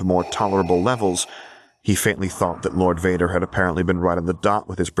alarm to more tolerable levels, he faintly thought that Lord Vader had apparently been right on the dot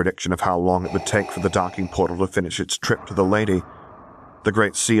with his prediction of how long it would take for the docking portal to finish its trip to the Lady. The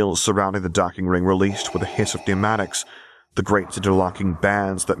great seals surrounding the docking ring released with a hiss of pneumatics, the great interlocking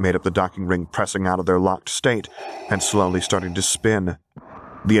bands that made up the docking ring pressing out of their locked state and slowly starting to spin.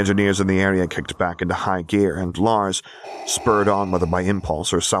 The engineers in the area kicked back into high gear, and Lars, spurred on whether by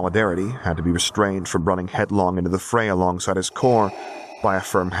impulse or solidarity, had to be restrained from running headlong into the fray alongside his core by a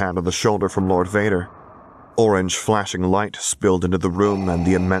firm hand on the shoulder from Lord Vader. Orange flashing light spilled into the room, and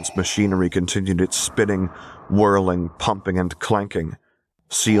the immense machinery continued its spinning, whirling, pumping, and clanking,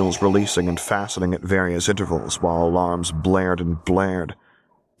 seals releasing and fastening at various intervals while alarms blared and blared.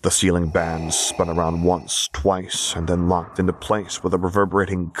 The sealing bands spun around once, twice, and then locked into place with a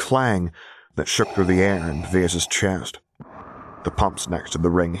reverberating clang that shook through the air in Veers' chest. The pumps next to the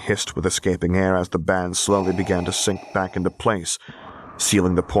ring hissed with escaping air as the bands slowly began to sink back into place,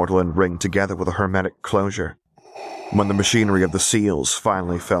 sealing the portal and ring together with a hermetic closure. When the machinery of the seals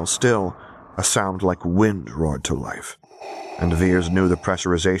finally fell still, a sound like wind roared to life, and Veers knew the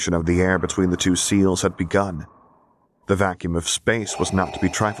pressurization of the air between the two seals had begun. The vacuum of space was not to be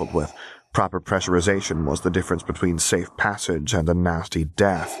trifled with. Proper pressurization was the difference between safe passage and a nasty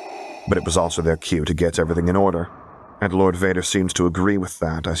death, but it was also their cue to get everything in order, and Lord Vader seemed to agree with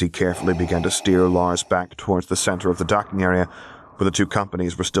that as he carefully began to steer Lars back towards the center of the docking area, where the two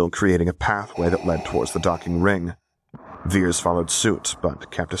companies were still creating a pathway that led towards the docking ring. Veers followed suit,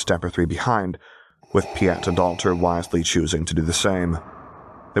 but kept a step or 3 behind, with Piet and Alter wisely choosing to do the same.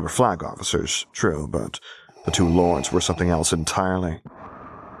 They were flag officers, true, but the two lords were something else entirely.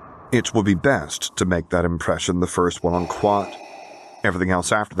 It would be best to make that impression the first one on Quat. Everything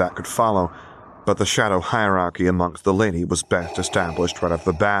else after that could follow, but the shadow hierarchy amongst the Lady was best established right off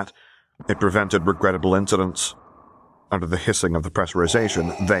the bat. It prevented regrettable incidents. Under the hissing of the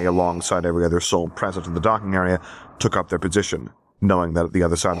pressurization, they, alongside every other soul present in the docking area, took up their position, knowing that at the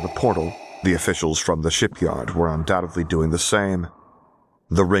other side of the portal, The officials from the shipyard were undoubtedly doing the same.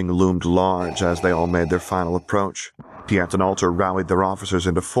 The ring loomed large as they all made their final approach. Piet and Alter rallied their officers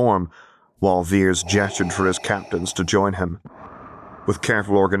into form, while Veers gestured for his captains to join him. With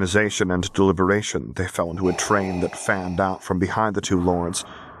careful organization and deliberation, they fell into a train that fanned out from behind the two lords,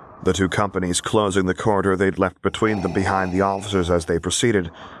 the two companies closing the corridor they'd left between them behind the officers as they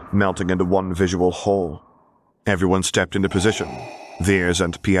proceeded, melting into one visual whole. Everyone stepped into position. Veers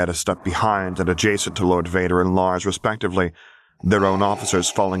and Pieta stepped behind and adjacent to Lord Vader and Lars respectively, their own officers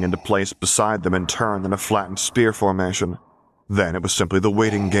falling into place beside them in turn in a flattened spear formation. Then it was simply the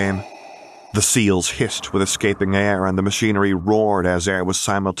waiting game. The seals hissed with escaping air, and the machinery roared as air was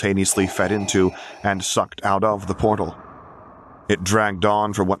simultaneously fed into and sucked out of the portal. It dragged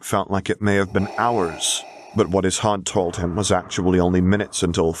on for what felt like it may have been hours, but what his HUD told him was actually only minutes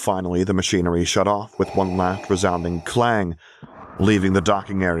until finally the machinery shut off with one last resounding clang, leaving the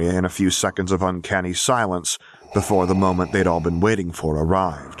docking area in a few seconds of uncanny silence before the moment they'd all been waiting for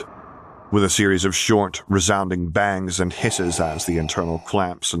arrived. With a series of short, resounding bangs and hisses as the internal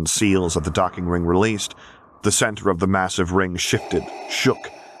clamps and seals of the docking ring released, the center of the massive ring shifted, shook,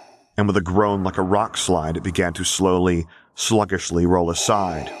 and with a groan like a rock slide, it began to slowly, sluggishly roll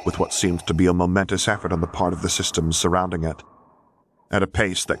aside with what seemed to be a momentous effort on the part of the systems surrounding it. At a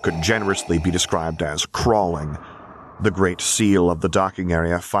pace that could generously be described as crawling, the great seal of the docking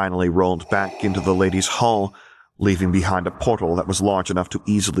area finally rolled back into the lady's hull, leaving behind a portal that was large enough to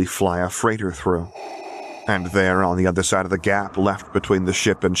easily fly a freighter through. And there, on the other side of the gap left between the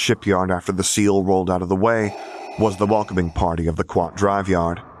ship and shipyard after the seal rolled out of the way, was the welcoming party of the Quat Drive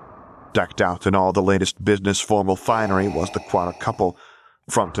Yard. Decked out in all the latest business formal finery was the Quatta couple,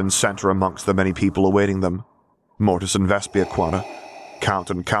 front and center amongst the many people awaiting them. Mortis and Vespia Quatta, Count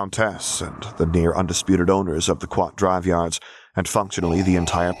and Countess, and the near-undisputed owners of the Quat Drive Yards, and functionally the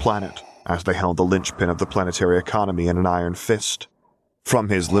entire planet, as they held the linchpin of the planetary economy in an iron fist. From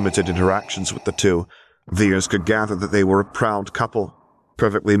his limited interactions with the two, Veers could gather that they were a proud couple,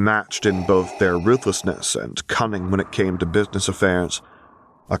 perfectly matched in both their ruthlessness and cunning when it came to business affairs.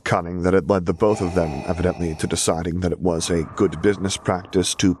 A cunning that had led the both of them, evidently, to deciding that it was a good business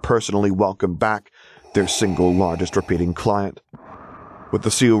practice to personally welcome back their single largest repeating client. With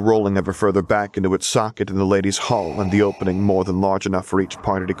the seal rolling ever further back into its socket in the lady's hull and the opening more than large enough for each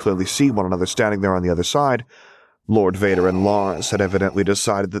party to clearly see one another standing there on the other side, Lord Vader and Lars had evidently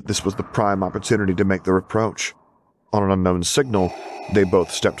decided that this was the prime opportunity to make their approach. On an unknown signal, they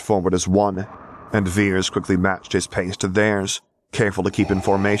both stepped forward as one, and Veers quickly matched his pace to theirs, careful to keep in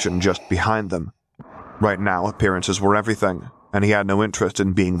formation just behind them. Right now, appearances were everything, and he had no interest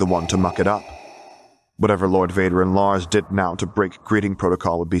in being the one to muck it up. Whatever Lord Vader and Lars did now to break greeting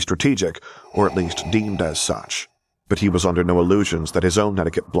protocol would be strategic, or at least deemed as such, but he was under no illusions that his own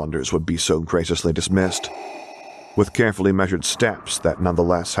etiquette blunders would be so graciously dismissed. With carefully measured steps that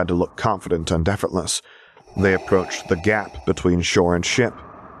nonetheless had to look confident and effortless, they approached the gap between shore and ship,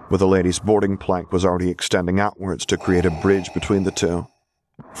 where the lady's boarding plank was already extending outwards to create a bridge between the two.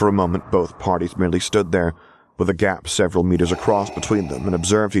 For a moment, both parties merely stood there, with a gap several meters across between them, and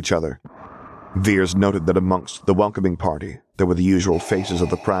observed each other. Veers noted that amongst the welcoming party, there were the usual faces of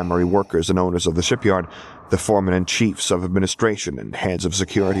the primary workers and owners of the shipyard, the foremen and chiefs of administration and heads of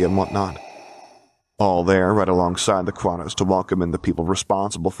security and whatnot. All there right alongside the Quattas to welcome in the people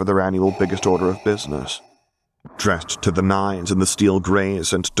responsible for their annual biggest order of business. Dressed to the nines in the steel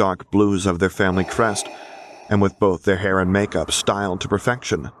grays and dark blues of their family crest, and with both their hair and makeup styled to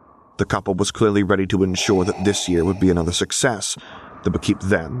perfection, the couple was clearly ready to ensure that this year would be another success that would keep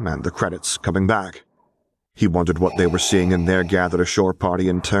them and the credits coming back. He wondered what they were seeing in their gathered ashore party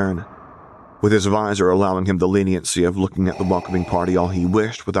in turn. With his visor allowing him the leniency of looking at the welcoming party all he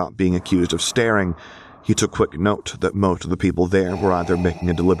wished without being accused of staring, he took quick note that most of the people there were either making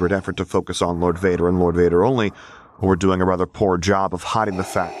a deliberate effort to focus on Lord Vader and Lord Vader only, or were doing a rather poor job of hiding the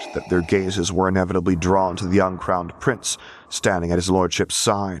fact that their gazes were inevitably drawn to the young crowned prince standing at his lordship's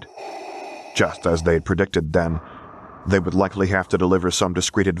side. Just as they'd predicted then, they would likely have to deliver some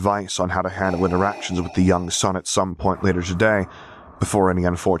discreet advice on how to handle interactions with the young son at some point later today, before any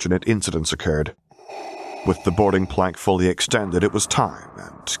unfortunate incidents occurred. With the boarding plank fully extended, it was time,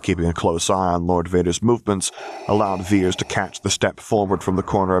 and keeping a close eye on Lord Vader's movements allowed Veers to catch the step forward from the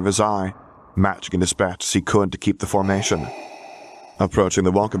corner of his eye, matching it as best as he could to keep the formation. Approaching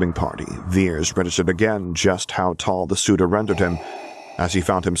the welcoming party, Veers registered again just how tall the suitor rendered him, as he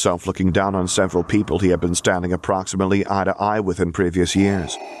found himself looking down on several people he had been standing approximately eye-to-eye with in previous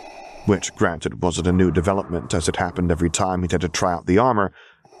years, which, granted, wasn't a new development as it happened every time he'd had to try out the armor,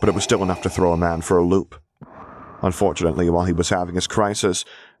 but it was still enough to throw a man for a loop. Unfortunately, while he was having his crisis,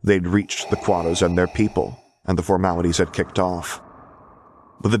 they'd reached the Quadas and their people, and the formalities had kicked off.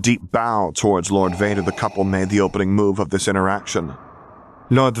 With a deep bow towards Lord Vader, the couple made the opening move of this interaction.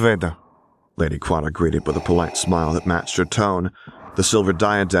 Lord Vader, Lady Quada greeted with a polite smile that matched her tone, the silver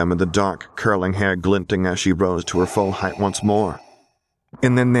diadem and the dark, curling hair glinting as she rose to her full height once more.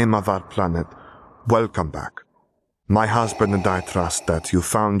 In the name of our planet, welcome back. My husband and I trust that you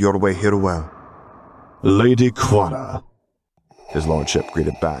found your way here well. Lady Quada, his lordship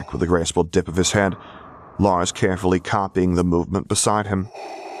greeted back with a graceful dip of his head, Lars carefully copying the movement beside him.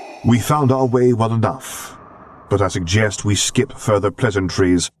 We found our way well enough, but I suggest we skip further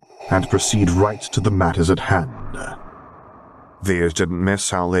pleasantries and proceed right to the matters at hand. Veers didn't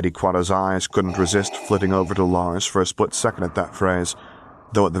miss how Lady Quada's eyes couldn't resist flitting over to Lars for a split second at that phrase,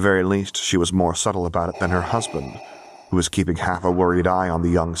 though at the very least she was more subtle about it than her husband, who was keeping half a worried eye on the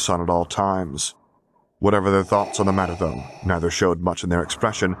young son at all times. Whatever their thoughts on the matter, though, neither showed much in their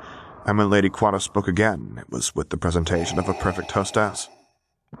expression, and when Lady Quada spoke again, it was with the presentation of a perfect hostess.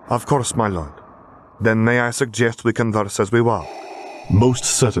 Of course, my lord. Then may I suggest we converse as we walk? Most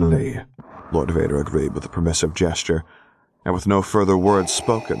certainly, Lord Vader agreed with a permissive gesture, and with no further words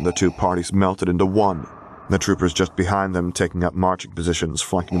spoken, the two parties melted into one, the troopers just behind them taking up marching positions,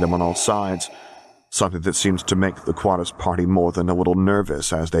 flanking them on all sides, something that seemed to make the Quada's party more than a little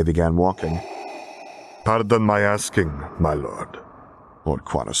nervous as they began walking. Pardon my asking, my lord, Lord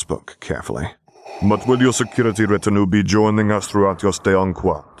Quada spoke carefully. But will your security retinue be joining us throughout your stay on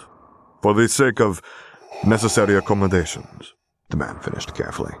Quad? For the sake of necessary accommodations, the man finished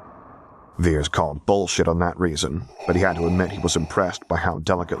carefully. Veers called bullshit on that reason, but he had to admit he was impressed by how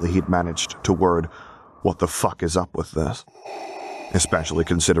delicately he'd managed to word, "What the fuck is up with this?" Especially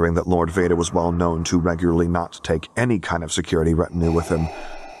considering that Lord Vader was well known to regularly not take any kind of security retinue with him.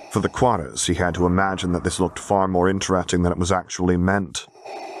 For the Quadas, he had to imagine that this looked far more interesting than it was actually meant.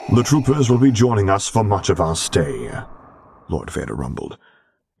 The troopers will be joining us for much of our stay, Lord Vader rumbled,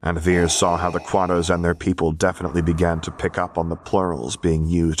 and Veers saw how the Quadas and their people definitely began to pick up on the plurals being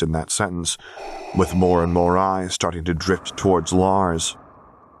used in that sentence, with more and more eyes starting to drift towards Lars.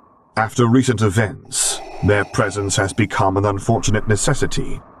 After recent events, their presence has become an unfortunate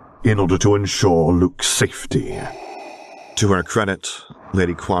necessity in order to ensure Luke's safety. To her credit,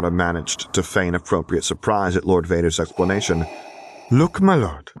 Lady Quada managed to feign appropriate surprise at Lord Vader's explanation. "Look, my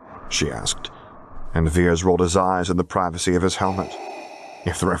lord," she asked, and Veers rolled his eyes in the privacy of his helmet.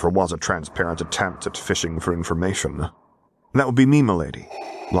 If there ever was a transparent attempt at fishing for information. "That would be me, milady,"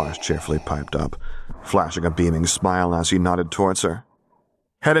 Lars cheerfully piped up, flashing a beaming smile as he nodded towards her.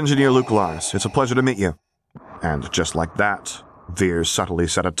 "Head Engineer Luke Lars, it's a pleasure to meet you." And just like that, Veers subtly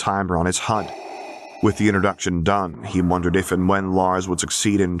set a timer on his HUD. With the introduction done, he wondered if and when Lars would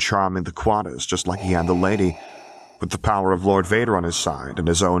succeed in charming the Quadas just like he had the lady. With the power of Lord Vader on his side and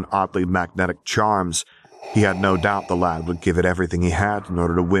his own oddly magnetic charms, he had no doubt the lad would give it everything he had in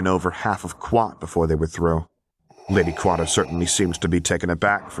order to win over half of Quat before they were through. Lady Quada certainly seemed to be taken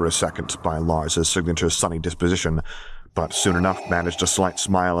aback for a second by Lars's signature sunny disposition, but soon enough managed a slight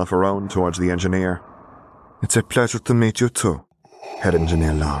smile of her own towards the engineer. "It's a pleasure to meet you too, Head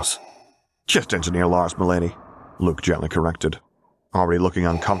Engineer Lars." "Just Engineer Lars, milady," Luke gently corrected, already looking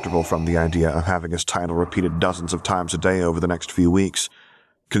uncomfortable from the idea of having his title repeated dozens of times a day over the next few weeks,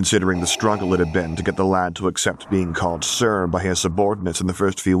 considering the struggle it had been to get the lad to accept being called Sir by his subordinates in the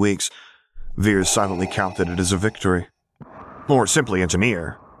first few weeks. Veers silently counted it as a victory. "Or simply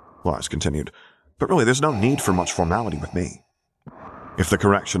Engineer," Lars continued, "but really there's no need for much formality with me." If the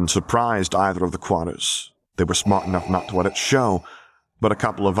correction surprised either of the Quadas, they were smart enough not to let it show, but a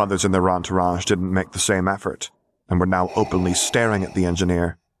couple of others in their entourage didn't make the same effort, and were now openly staring at the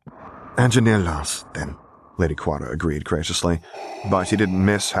engineer. "Engineer Lars, then," Lady Quada agreed graciously, but he didn't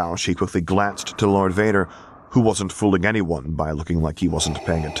miss how she quickly glanced to Lord Vader, who wasn't fooling anyone by looking like he wasn't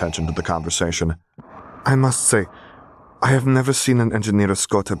paying attention to the conversation. "I must say, I have never seen an engineer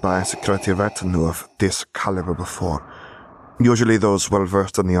escorted by a security retinue of this caliber before. Usually those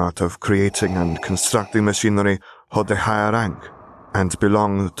well-versed in the art of creating and constructing machinery hold a higher rank, and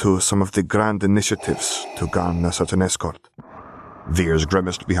belong to some of the grand initiatives to garner such an escort." Veers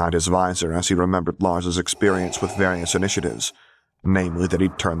grimaced behind his visor as he remembered Lars's experience with various initiatives, namely that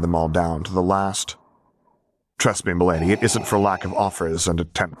he'd turned them all down to the last. "Trust me, milady, it isn't for lack of offers and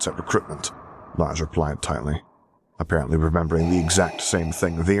attempts at recruitment," Lars replied tightly, apparently remembering the exact same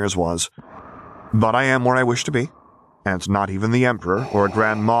thing Veers was. "But I am where I wish to be, and not even the Emperor or a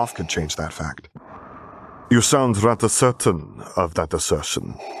Grand Moff could change that fact." "You sound rather certain of that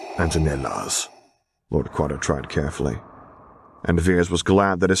assertion, Engineer Lars," Lord Quada tried carefully. and Veers was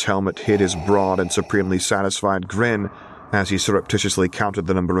glad that his helmet hid his broad and supremely satisfied grin as he surreptitiously counted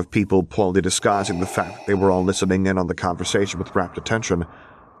the number of people poorly disguising the fact that they were all listening in on the conversation with rapt attention.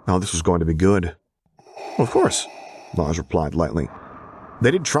 Oh, this was going to be good. Well, of course, Lars replied lightly.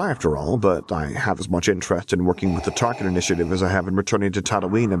 They did try after all, but I have as much interest in working with the Tarkin Initiative as I have in returning to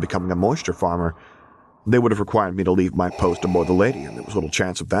Tatooine and becoming a moisture farmer. They would have required me to leave my post aboard the Lady, and there was little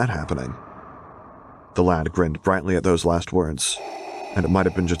chance of that happening. The lad grinned brightly at those last words, and it might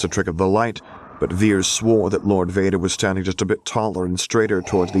have been just a trick of the light, but Veers swore that Lord Vader was standing just a bit taller and straighter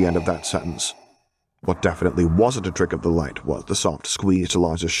towards the end of that sentence. What definitely wasn't a trick of the light was the soft squeeze to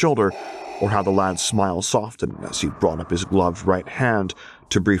Lars's shoulder, or how the lad's smile softened as he brought up his gloved right hand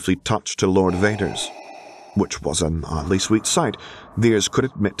to briefly touch to Lord Vader's, which was an oddly sweet sight. Veers could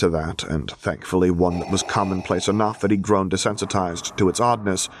admit to that, and thankfully one that was commonplace enough that he'd grown desensitized to its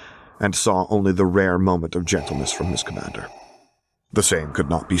oddness, and saw only the rare moment of gentleness from his commander. The same could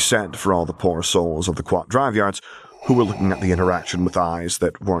not be said for all the poor souls of the Quat Drive Yards, who were looking at the interaction with eyes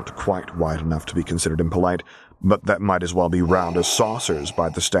that weren't quite wide enough to be considered impolite, but that might as well be round as saucers by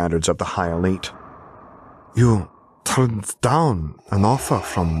the standards of the high elite. You turned down an offer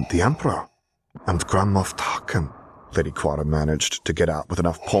from the Emperor and Grand Moff Tarkin, Lady Quatta managed to get out with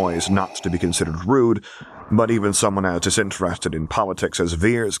enough poise not to be considered rude, but even someone as disinterested in politics as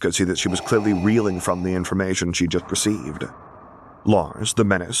Veers could see that she was clearly reeling from the information she just received. Lars, the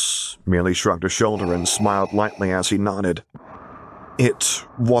menace, merely shrugged a shoulder and smiled lightly as he nodded. It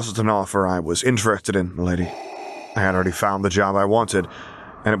wasn't an offer I was interested in, milady. I had already found the job I wanted,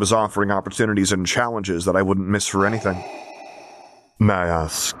 and it was offering opportunities and challenges that I wouldn't miss for anything. May I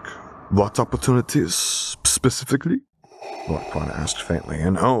ask, what opportunities specifically? Lord Quatta asked faintly,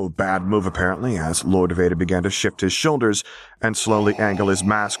 and oh, bad move apparently, as Lord Vader began to shift his shoulders and slowly angle his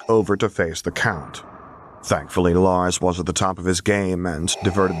mask over to face the Count. Thankfully, Lars was at the top of his game and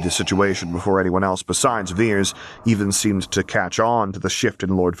diverted the situation before anyone else besides Veers even seemed to catch on to the shift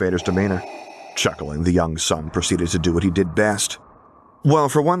in Lord Vader's demeanor. Chuckling, the young son proceeded to do what he did best. Well,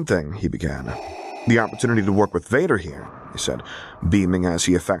 for one thing, he began, the opportunity to work with Vader here, he said, beaming as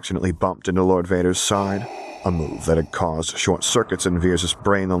he affectionately bumped into Lord Vader's side, a move that had caused short circuits in Veers'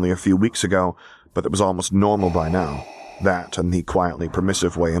 brain only a few weeks ago, but that was almost normal by now. That and the quietly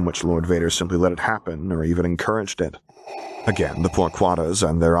permissive way in which Lord Vader simply let it happen or even encouraged it. Again, the poor Quattas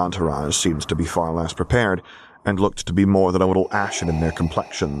and their entourage seemed to be far less prepared, and looked to be more than a little ashen in their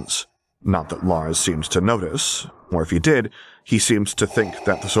complexions. Not that Lars seemed to notice, or if he did, he seemed to think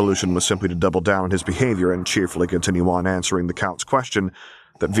that the solution was simply to double down on his behavior and cheerfully continue on answering the Count's question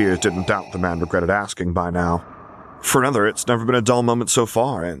that Veers didn't doubt the man regretted asking by now. For another, it's never been a dull moment so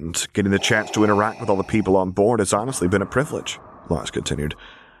far, and getting the chance to interact with all the people on board has honestly been a privilege, Lars continued.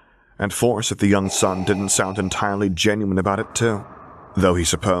 And force if the young son didn't sound entirely genuine about it too, though he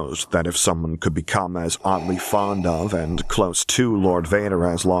supposed that if someone could become as oddly fond of and close to Lord Vader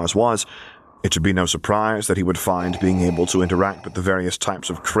as Lars was, it should be no surprise that he would find being able to interact with the various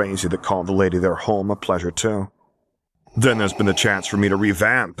types of crazy that called the Lady their home a pleasure too. Then there's been the chance for me to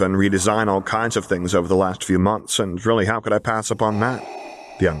revamp and redesign all kinds of things over the last few months, and really how could I pass up on that?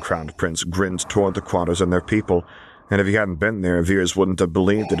 The uncrowned prince grinned toward the Quattas and their people, and if he hadn't been there, Veers wouldn't have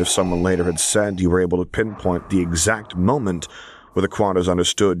believed it if someone later had said you were able to pinpoint the exact moment where the Quattas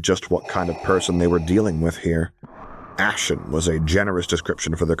understood just what kind of person they were dealing with here. Ashen was a generous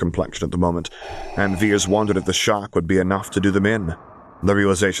description for their complexion at the moment, and Veers wondered if the shock would be enough to do them in. The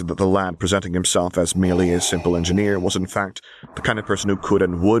realization that the lad presenting himself as merely a simple engineer was in fact the kind of person who could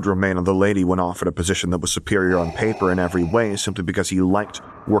and would remain on the Lady when offered a position that was superior on paper in every way simply because he liked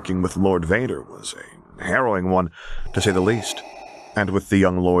working with Lord Vader was a harrowing one, to say the least. And with the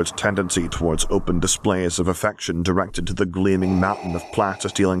young lord's tendency towards open displays of affection directed to the gleaming mountain of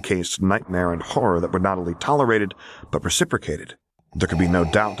plastisteel-encased nightmare and horror that were not only tolerated, but reciprocated, there could be no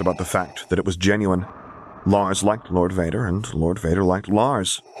doubt about the fact that it was genuine. Lars liked Lord Vader, and Lord Vader liked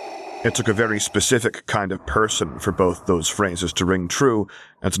Lars. It took a very specific kind of person for both those phrases to ring true,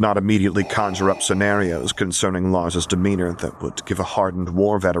 and to not immediately conjure up scenarios concerning Lars's demeanor that would give a hardened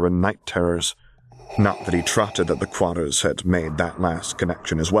war veteran night terrors. Not that he trusted that the Quattas had made that last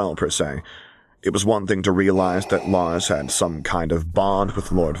connection as well, per se. It was one thing to realize that Lars had some kind of bond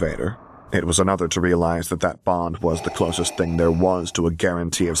with Lord Vader. It was another to realize that that bond was the closest thing there was to a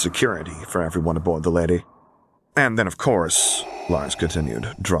guarantee of security for everyone aboard the Lady. And then, of course, Lars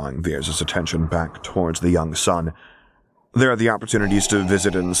continued, drawing Veers' attention back towards the young son, there are the opportunities to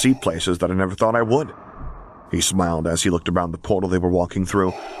visit and see places that I never thought I would. He smiled as he looked around the portal they were walking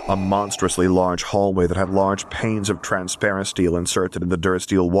through, a monstrously large hallway that had large panes of transparent steel inserted in the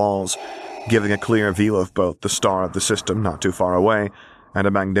durasteel walls, giving a clear view of both the star of the system not too far away and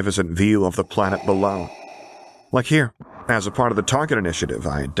a magnificent view of the planet below. Like here, as a part of the Target Initiative,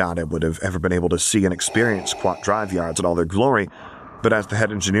 I doubt I would have ever been able to see and experience Quat drive yards in all their glory, but as the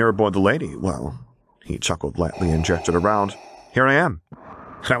head engineer aboard the Lady, well, he chuckled lightly and gestured around. Here I am.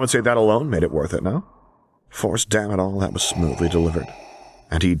 I would say that alone made it worth it, no? Force damn it all, that was smoothly delivered.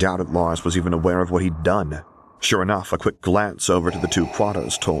 And he doubted Lars was even aware of what he'd done. Sure enough, a quick glance over to the two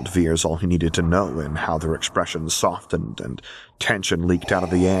Quatos told Veers all he needed to know and how their expressions softened and tension leaked out of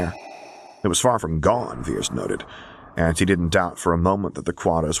the air. It was far from gone, Veers noted, and he didn't doubt for a moment that the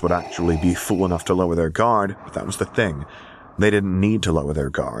Quatos would actually be fool enough to lower their guard, but that was the thing. They didn't need to lower their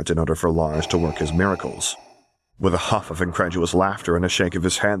guards in order for Lars to work his miracles. With a huff of incredulous laughter and a shake of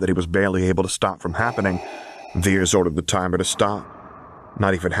his head that he was barely able to stop from happening, Veers ordered the timer to stop.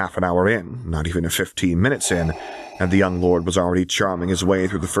 Not even half an hour in, not even 15 minutes in, and the young lord was already charming his way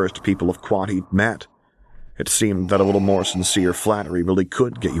through the first people of Quat he'd met. It seemed that a little more sincere flattery really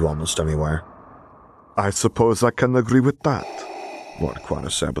could get you almost anywhere. I suppose I can agree with that, Lord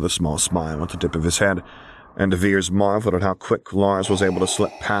Quatos said with a small smile at the tip of his head, and Veers marveled at how quick Lars was able to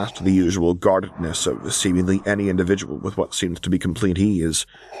slip past the usual guardedness of seemingly any individual with what seemed to be complete ease.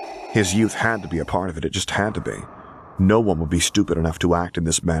 His youth had to be a part of it, it just had to be. No one would be stupid enough to act in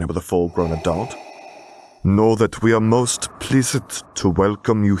this manner with a full-grown adult. Know that we are most pleased to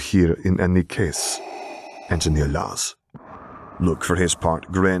welcome you here in any case, Engineer Lars. Luke, for his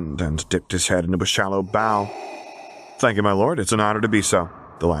part, grinned and dipped his head into a shallow bow. Thank you, my lord. It's an honor to be so,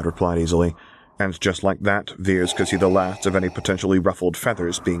 the lad replied easily. And just like that, Veers could see the last of any potentially ruffled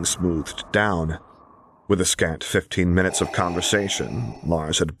feathers being smoothed down. With a scant 15 minutes of conversation,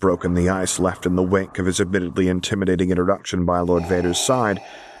 Lars had broken the ice left in the wake of his admittedly intimidating introduction by Lord Vader's side,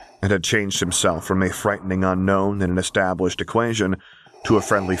 and had changed himself from a frightening unknown in an established equation to a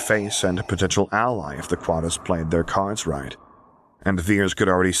friendly face and a potential ally if the Quatos played their cards right. And Veers could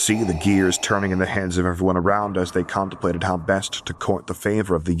already see the gears turning in the heads of everyone around as they contemplated how best to court the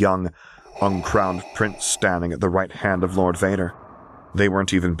favor of the young, uncrowned prince standing at the right hand of Lord Vader. They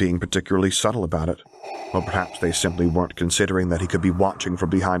weren't even being particularly subtle about it. Or perhaps they simply weren't considering that he could be watching from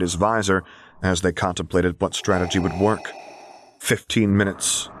behind his visor as they contemplated what strategy would work. 15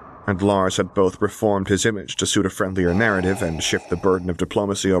 minutes, and Lars had both reformed his image to suit a friendlier narrative and shift the burden of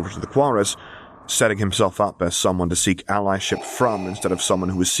diplomacy over to the Quares, setting himself up as someone to seek allyship from instead of someone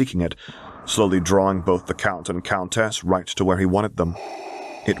who was seeking it, slowly drawing both the Count and Countess right to where he wanted them.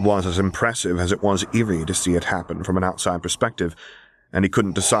 It was as impressive as it was eerie to see it happen from an outside perspective, and he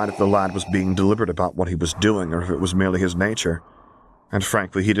couldn't decide if the lad was being deliberate about what he was doing or if it was merely his nature. And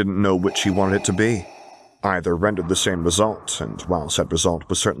frankly, he didn't know which he wanted it to be. Either rendered the same result, and while said result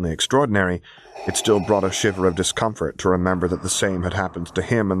was certainly extraordinary, it still brought a shiver of discomfort to remember that the same had happened to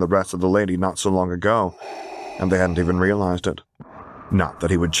him and the rest of the Lady not so long ago, and they hadn't even realized it. Not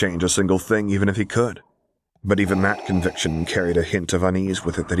that he would change a single thing even if he could. But even that conviction carried a hint of unease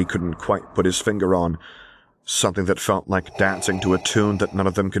with it that he couldn't quite put his finger on, something that felt like dancing to a tune that none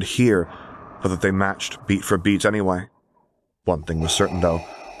of them could hear, but that they matched beat for beat anyway. One thing was certain, though,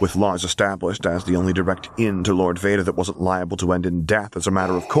 with Lars established as the only direct in to Lord Vader that wasn't liable to end in death as a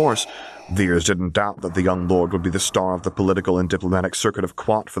matter of course, Veers didn't doubt that the young lord would be the star of the political and diplomatic circuit of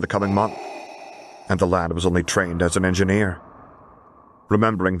Quat for the coming month. And the lad was only trained as an engineer.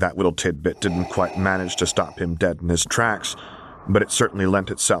 Remembering that little tidbit didn't quite manage to stop him dead in his tracks, but it certainly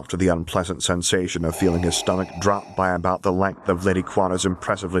lent itself to the unpleasant sensation of feeling his stomach drop by about the length of Lady Quata's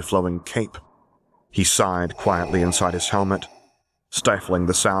impressively flowing cape. He sighed quietly inside his helmet, stifling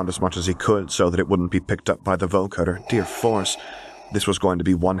the sound as much as he could so that it wouldn't be picked up by the vocoder. Dear Force, this was going to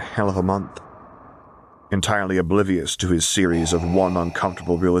be one hell of a month. Entirely oblivious to his series of one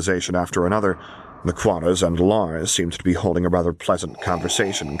uncomfortable realization after another, the Quatas and Lars seemed to be holding a rather pleasant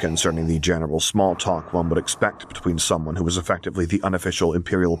conversation concerning the general small talk one would expect between someone who was effectively the unofficial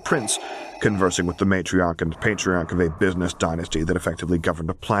imperial prince conversing with the matriarch and patriarch of a business dynasty that effectively governed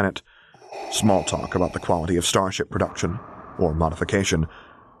a planet. Small talk about the quality of starship production, or modification,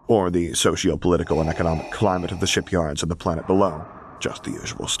 or the socio-political and economic climate of the shipyards and the planet below. Just the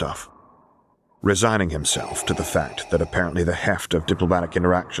usual stuff. Resigning himself to the fact that apparently the heft of diplomatic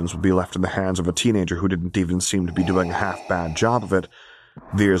interactions would be left in the hands of a teenager who didn't even seem to be doing a half-bad job of it,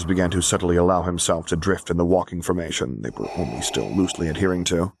 Veers began to subtly allow himself to drift in the walking formation they were only still loosely adhering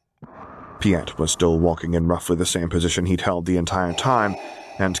to. Piet was still walking in roughly the same position he'd held the entire time,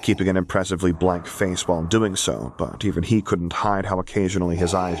 and keeping an impressively blank face while doing so, but even he couldn't hide how occasionally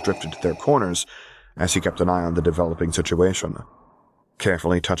his eyes drifted to their corners, as he kept an eye on the developing situation.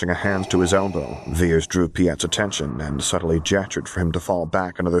 Carefully touching a hand to his elbow, Veers drew Piet's attention and subtly gestured for him to fall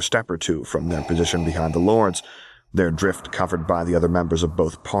back another step or two from their position behind the lords, their drift covered by the other members of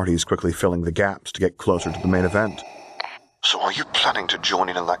both parties quickly filling the gaps to get closer to the main event. So are you planning to join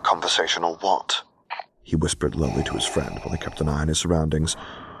in on that conversation or what? He whispered lowly to his friend while he kept an eye on his surroundings,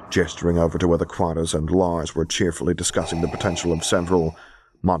 gesturing over to where the Quadas and Lars were cheerfully discussing the potential of several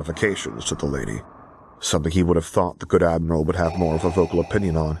modifications to the lady, something he would have thought the good Admiral would have more of a vocal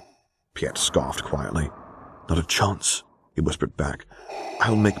opinion on. Piet scoffed quietly. Not a chance, he whispered back.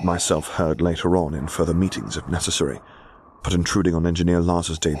 I'll make myself heard later on in further meetings if necessary, but intruding on Engineer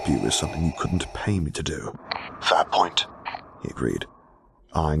Lars's debut is something you couldn't pay me to do. Fair point, he agreed,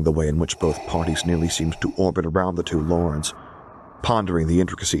 eyeing the way in which both parties nearly seemed to orbit around the two lords. Pondering the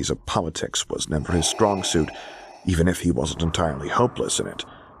intricacies of politics was never his strong suit, even if he wasn't entirely hopeless in it.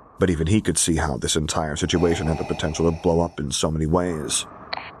 But even he could see how this entire situation had the potential to blow up in so many ways.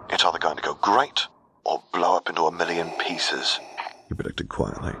 It's either going to go great, or blow up into a million pieces, he predicted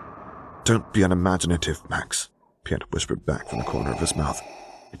quietly. Don't be unimaginative, Max, Piet whispered back from the corner of his mouth.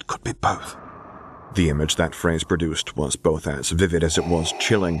 It could be both. The image that phrase produced was both as vivid as it was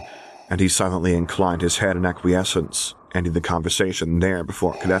chilling, and he silently inclined his head in acquiescence, ending the conversation there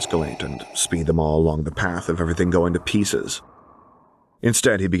before it could escalate and speed them all along the path of everything going to pieces.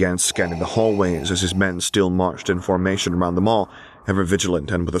 Instead, he began scanning the hallways as his men still marched in formation around the mall, ever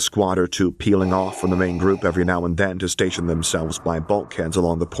vigilant and with a squad or two peeling off from the main group every now and then to station themselves by bulkheads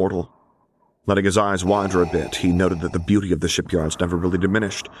along the portal. Letting his eyes wander a bit, he noted that the beauty of the shipyards never really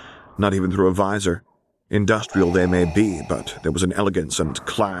diminished, not even through a visor. Industrial they may be, but there was an elegance and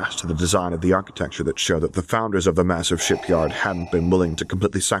class to the design of the architecture that showed that the founders of the massive shipyard hadn't been willing to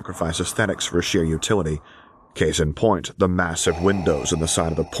completely sacrifice aesthetics for sheer utility. Case in point, the massive windows in the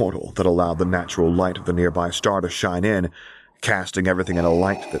side of the portal that allowed the natural light of the nearby star to shine in, casting everything in a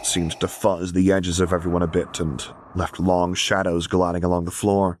light that seemed to fuzz the edges of everyone a bit and left long shadows gliding along the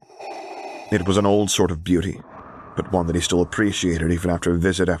floor. It was an old sort of beauty, but one that he still appreciated even after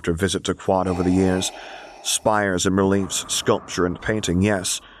visit to Quad over the years. Spires and reliefs, sculpture and painting,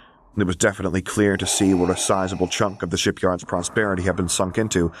 yes. It was definitely clear to see what a sizable chunk of the shipyard's prosperity had been sunk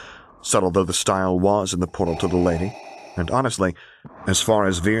into, subtle though the style was in the portal to the lady. And honestly, as far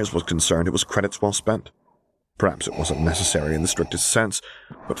as Veers was concerned, it was credits well spent. Perhaps it wasn't necessary in the strictest sense,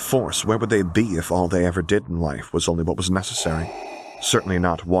 but force, where would they be if all they ever did in life was only what was necessary? Certainly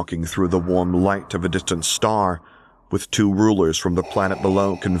not walking through the warm light of a distant star, with two rulers from the planet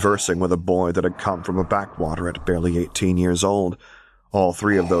below conversing with a boy that had come from a backwater at barely 18 years old, all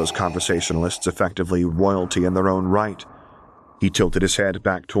three of those conversationalists effectively royalty in their own right. He tilted his head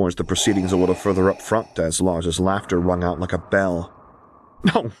back towards the proceedings a little further up front as Lars's laughter rung out like a bell.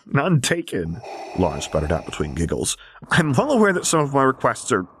 No, none taken, Lars sputtered out between giggles. I'm well aware that some of my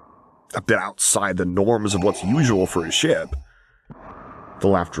requests are a bit outside the norms of what's usual for a ship. The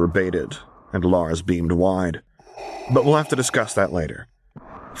laughter abated, and Lars beamed wide. But we'll have to discuss that later.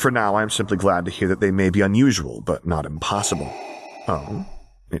 For now, I'm simply glad to hear that they may be unusual, but not impossible. Oh?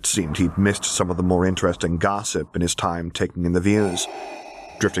 It seemed he'd missed some of the more interesting gossip in his time taking in the views,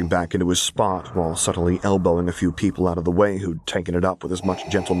 drifting back into his spot while subtly elbowing a few people out of the way who'd taken it up with as much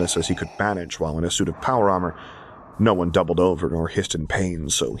gentleness as he could manage while in a suit of power armor. No one doubled over nor hissed in pain,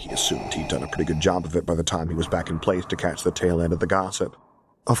 so he assumed he'd done a pretty good job of it by the time he was back in place to catch the tail end of the gossip.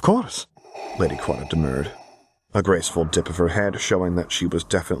 Of course, Lady Quada demurred, a graceful dip of her head showing that she was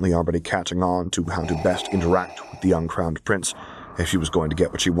definitely already catching on to how to best interact with the young crowned prince if she was going to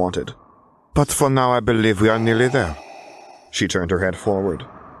get what she wanted. But for now I believe we are nearly there. She turned her head forward,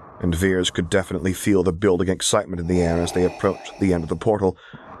 and Veers could definitely feel the building excitement in the air as they approached the end of the portal.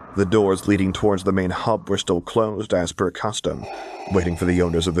 The doors leading towards the main hub were still closed as per custom, waiting for the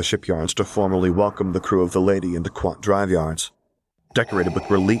owners of the shipyards to formally welcome the crew of the Lady into Quat Drive Yards. Decorated with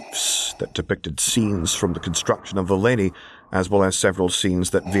reliefs that depicted scenes from the construction of the Lady, as well as several scenes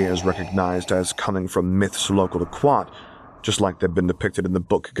that Veers recognized as coming from myths local to Quat, just like they'd been depicted in the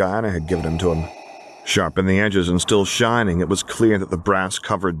book Guyana had given to him. Sharp in the edges and still shining, it was clear that the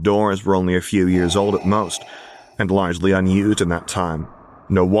brass-covered doors were only a few years old at most, and largely unused in that time.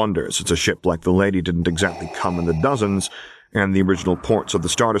 No wonder, since a ship like the Lady didn't exactly come in the dozens, and the original ports of the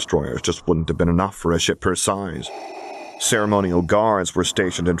Star Destroyers just wouldn't have been enough for a ship her size. Ceremonial guards were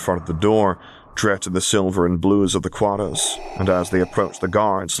stationed in front of the door, dressed in the silver and blues of the Quadas, and as they approached the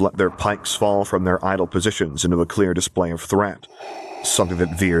guards, let their pikes fall from their idle positions into a clear display of threat, something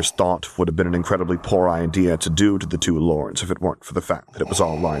that Veers thought would have been an incredibly poor idea to do to the two lords if it weren't for the fact that it was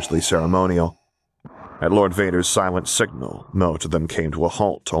all largely ceremonial. At Lord Vader's silent signal, most of them came to a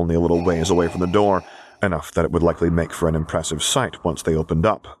halt only a little ways away from the door, enough that it would likely make for an impressive sight once they opened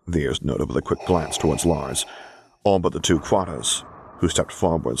up, Veers noted with a quick glance towards Lars. All but the two Quatas, who stepped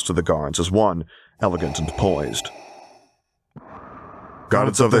forwards to the guards as one, elegant and poised.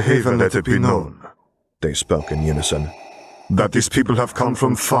 "Guards of the Haven, let it be known," they spoke in unison, "that these people have come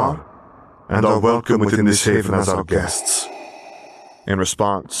from far, and are welcome within this haven as our guests." In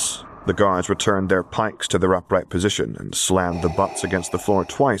response, the guards returned their pikes to their upright position and slammed the butts against the floor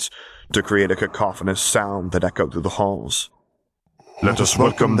twice to create a cacophonous sound that echoed through the halls. "Let us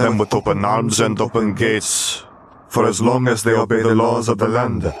welcome them with open arms and open gates, for as long as they obey the laws of the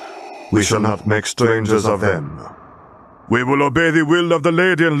land, we shall not make strangers of them." "We will obey the will of the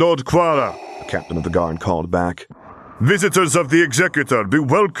Lady and Lord Quara," the captain of the guard called back. "Visitors of the Executor, be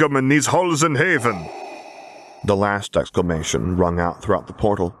welcome in these halls in Haven." The last exclamation rung out throughout the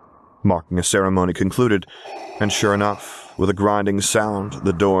portal, marking a ceremony concluded, and sure enough, with a grinding sound,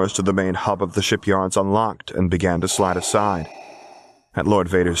 the doors to the main hub of the shipyards unlocked and began to slide aside. At Lord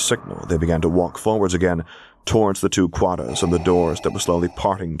Vader's signal, they began to walk forwards again, towards the two Quatas and the doors that were slowly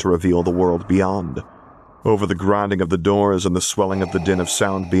parting to reveal the world beyond. Over the grinding of the doors and the swelling of the din of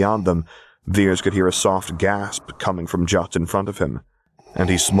sound beyond them, Veers could hear a soft gasp coming from just in front of him, and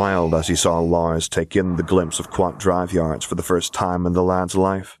he smiled as he saw Lars take in the glimpse of Quat drive yards for the first time in the lad's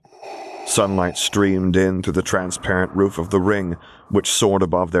life. Sunlight streamed in through the transparent roof of the ring, which soared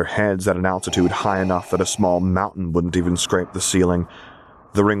above their heads at an altitude high enough that a small mountain wouldn't even scrape the ceiling.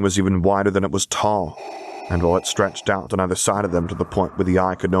 The ring was even wider than it was tall, and while it stretched out on either side of them to the point where the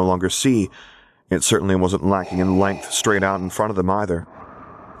eye could no longer see, it certainly wasn't lacking in length straight out in front of them either,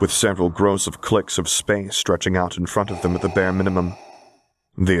 with several gross of clicks of space stretching out in front of them at the bare minimum.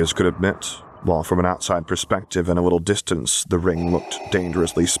 Veers could admit, while from an outside perspective and a little distance the ring looked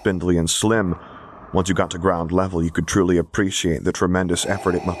dangerously spindly and slim, once you got to ground level you could truly appreciate the tremendous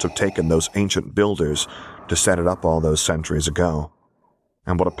effort it must have taken those ancient builders to set it up all those centuries ago.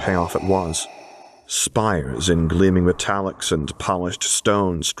 And what a payoff it was. Spires in gleaming metallics and polished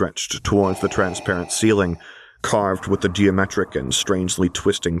stone stretched towards the transparent ceiling, carved with the geometric and strangely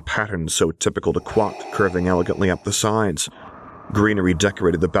twisting patterns so typical to Quat, curving elegantly up the sides. Greenery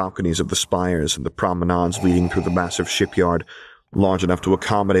decorated the balconies of the spires and the promenades leading through the massive shipyard, large enough to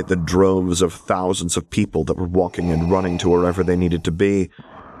accommodate the droves of thousands of people that were walking and running to wherever they needed to be,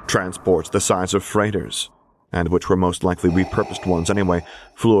 transports the size of freighters, and which were most likely repurposed ones anyway,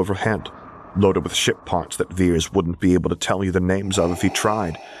 flew overhead, loaded with ship parts that Veers wouldn't be able to tell you the names of if he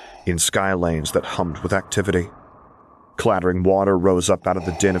tried, in sky lanes that hummed with activity. Clattering water rose up out of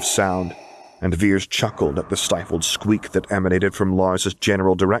the din of sound, and Veers chuckled at the stifled squeak that emanated from Lars's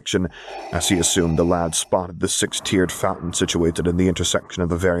general direction as he assumed the lad spotted the six-tiered fountain situated in the intersection of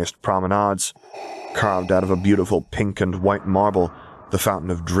the various promenades. Carved out of a beautiful pink and white marble, the Fountain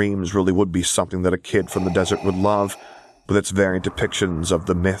of Dreams really would be something that a kid from the desert would love, with its varied depictions of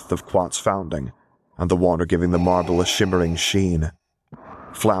the myth of Quat's founding, and the water giving the marble a shimmering sheen.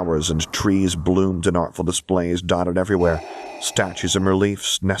 Flowers and trees bloomed in artful displays dotted everywhere, statues and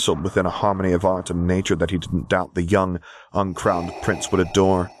reliefs nestled within a harmony of art and nature that he didn't doubt the young, uncrowned prince would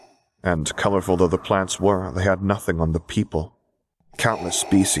adore. And colorful though the plants were, they had nothing on the people. Countless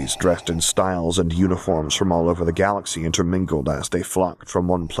species dressed in styles and uniforms from all over the galaxy intermingled as they flocked from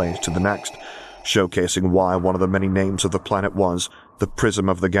one place to the next, showcasing why one of the many names of the planet was the Prism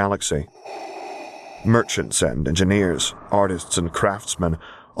of the Galaxy. Merchants and engineers, artists and craftsmen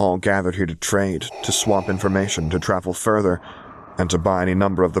all gathered here to trade, to swap information, to travel further, and to buy any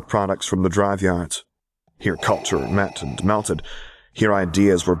number of the products from the drive yards. Here culture met and melted, here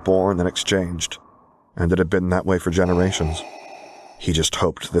ideas were born and exchanged, and it had been that way for generations. He just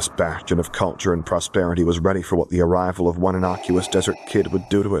hoped this bastion of culture and prosperity was ready for what the arrival of one innocuous desert kid would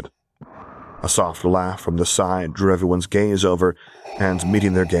do to it. A soft laugh from the side drew everyone's gaze over, and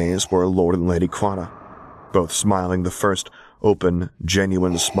meeting their gaze were Lord and Lady Quata, both smiling the first open,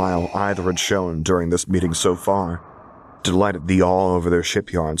 genuine smile either had shown during this meeting so far, delighted the awe over their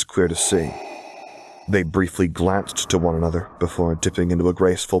shipyards clear to see. They briefly glanced to one another before dipping into a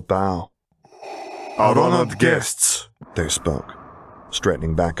graceful bow. "Our honored guests," they spoke,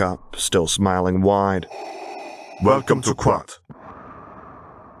 straightening back up, still smiling wide. "Welcome to Quat."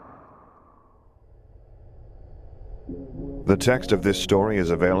 The text of this story is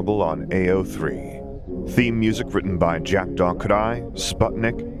available on AO3. Theme music written by Jackdaw Krai,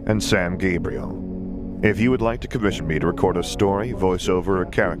 Sputnik, and Sam Gabriel. If you would like to commission me to record a story, voiceover, or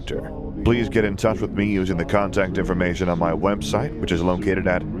character, please get in touch with me using the contact information on my website, which is located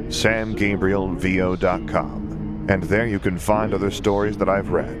at samgabrielvo.com. and there you can find other stories that I've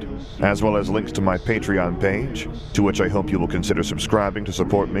read, as well as links to my Patreon page, to which I hope you will consider subscribing to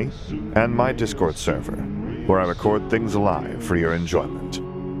support me, and my Discord server, where I record things live for your enjoyment.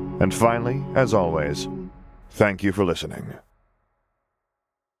 And finally, as always, thank you for listening.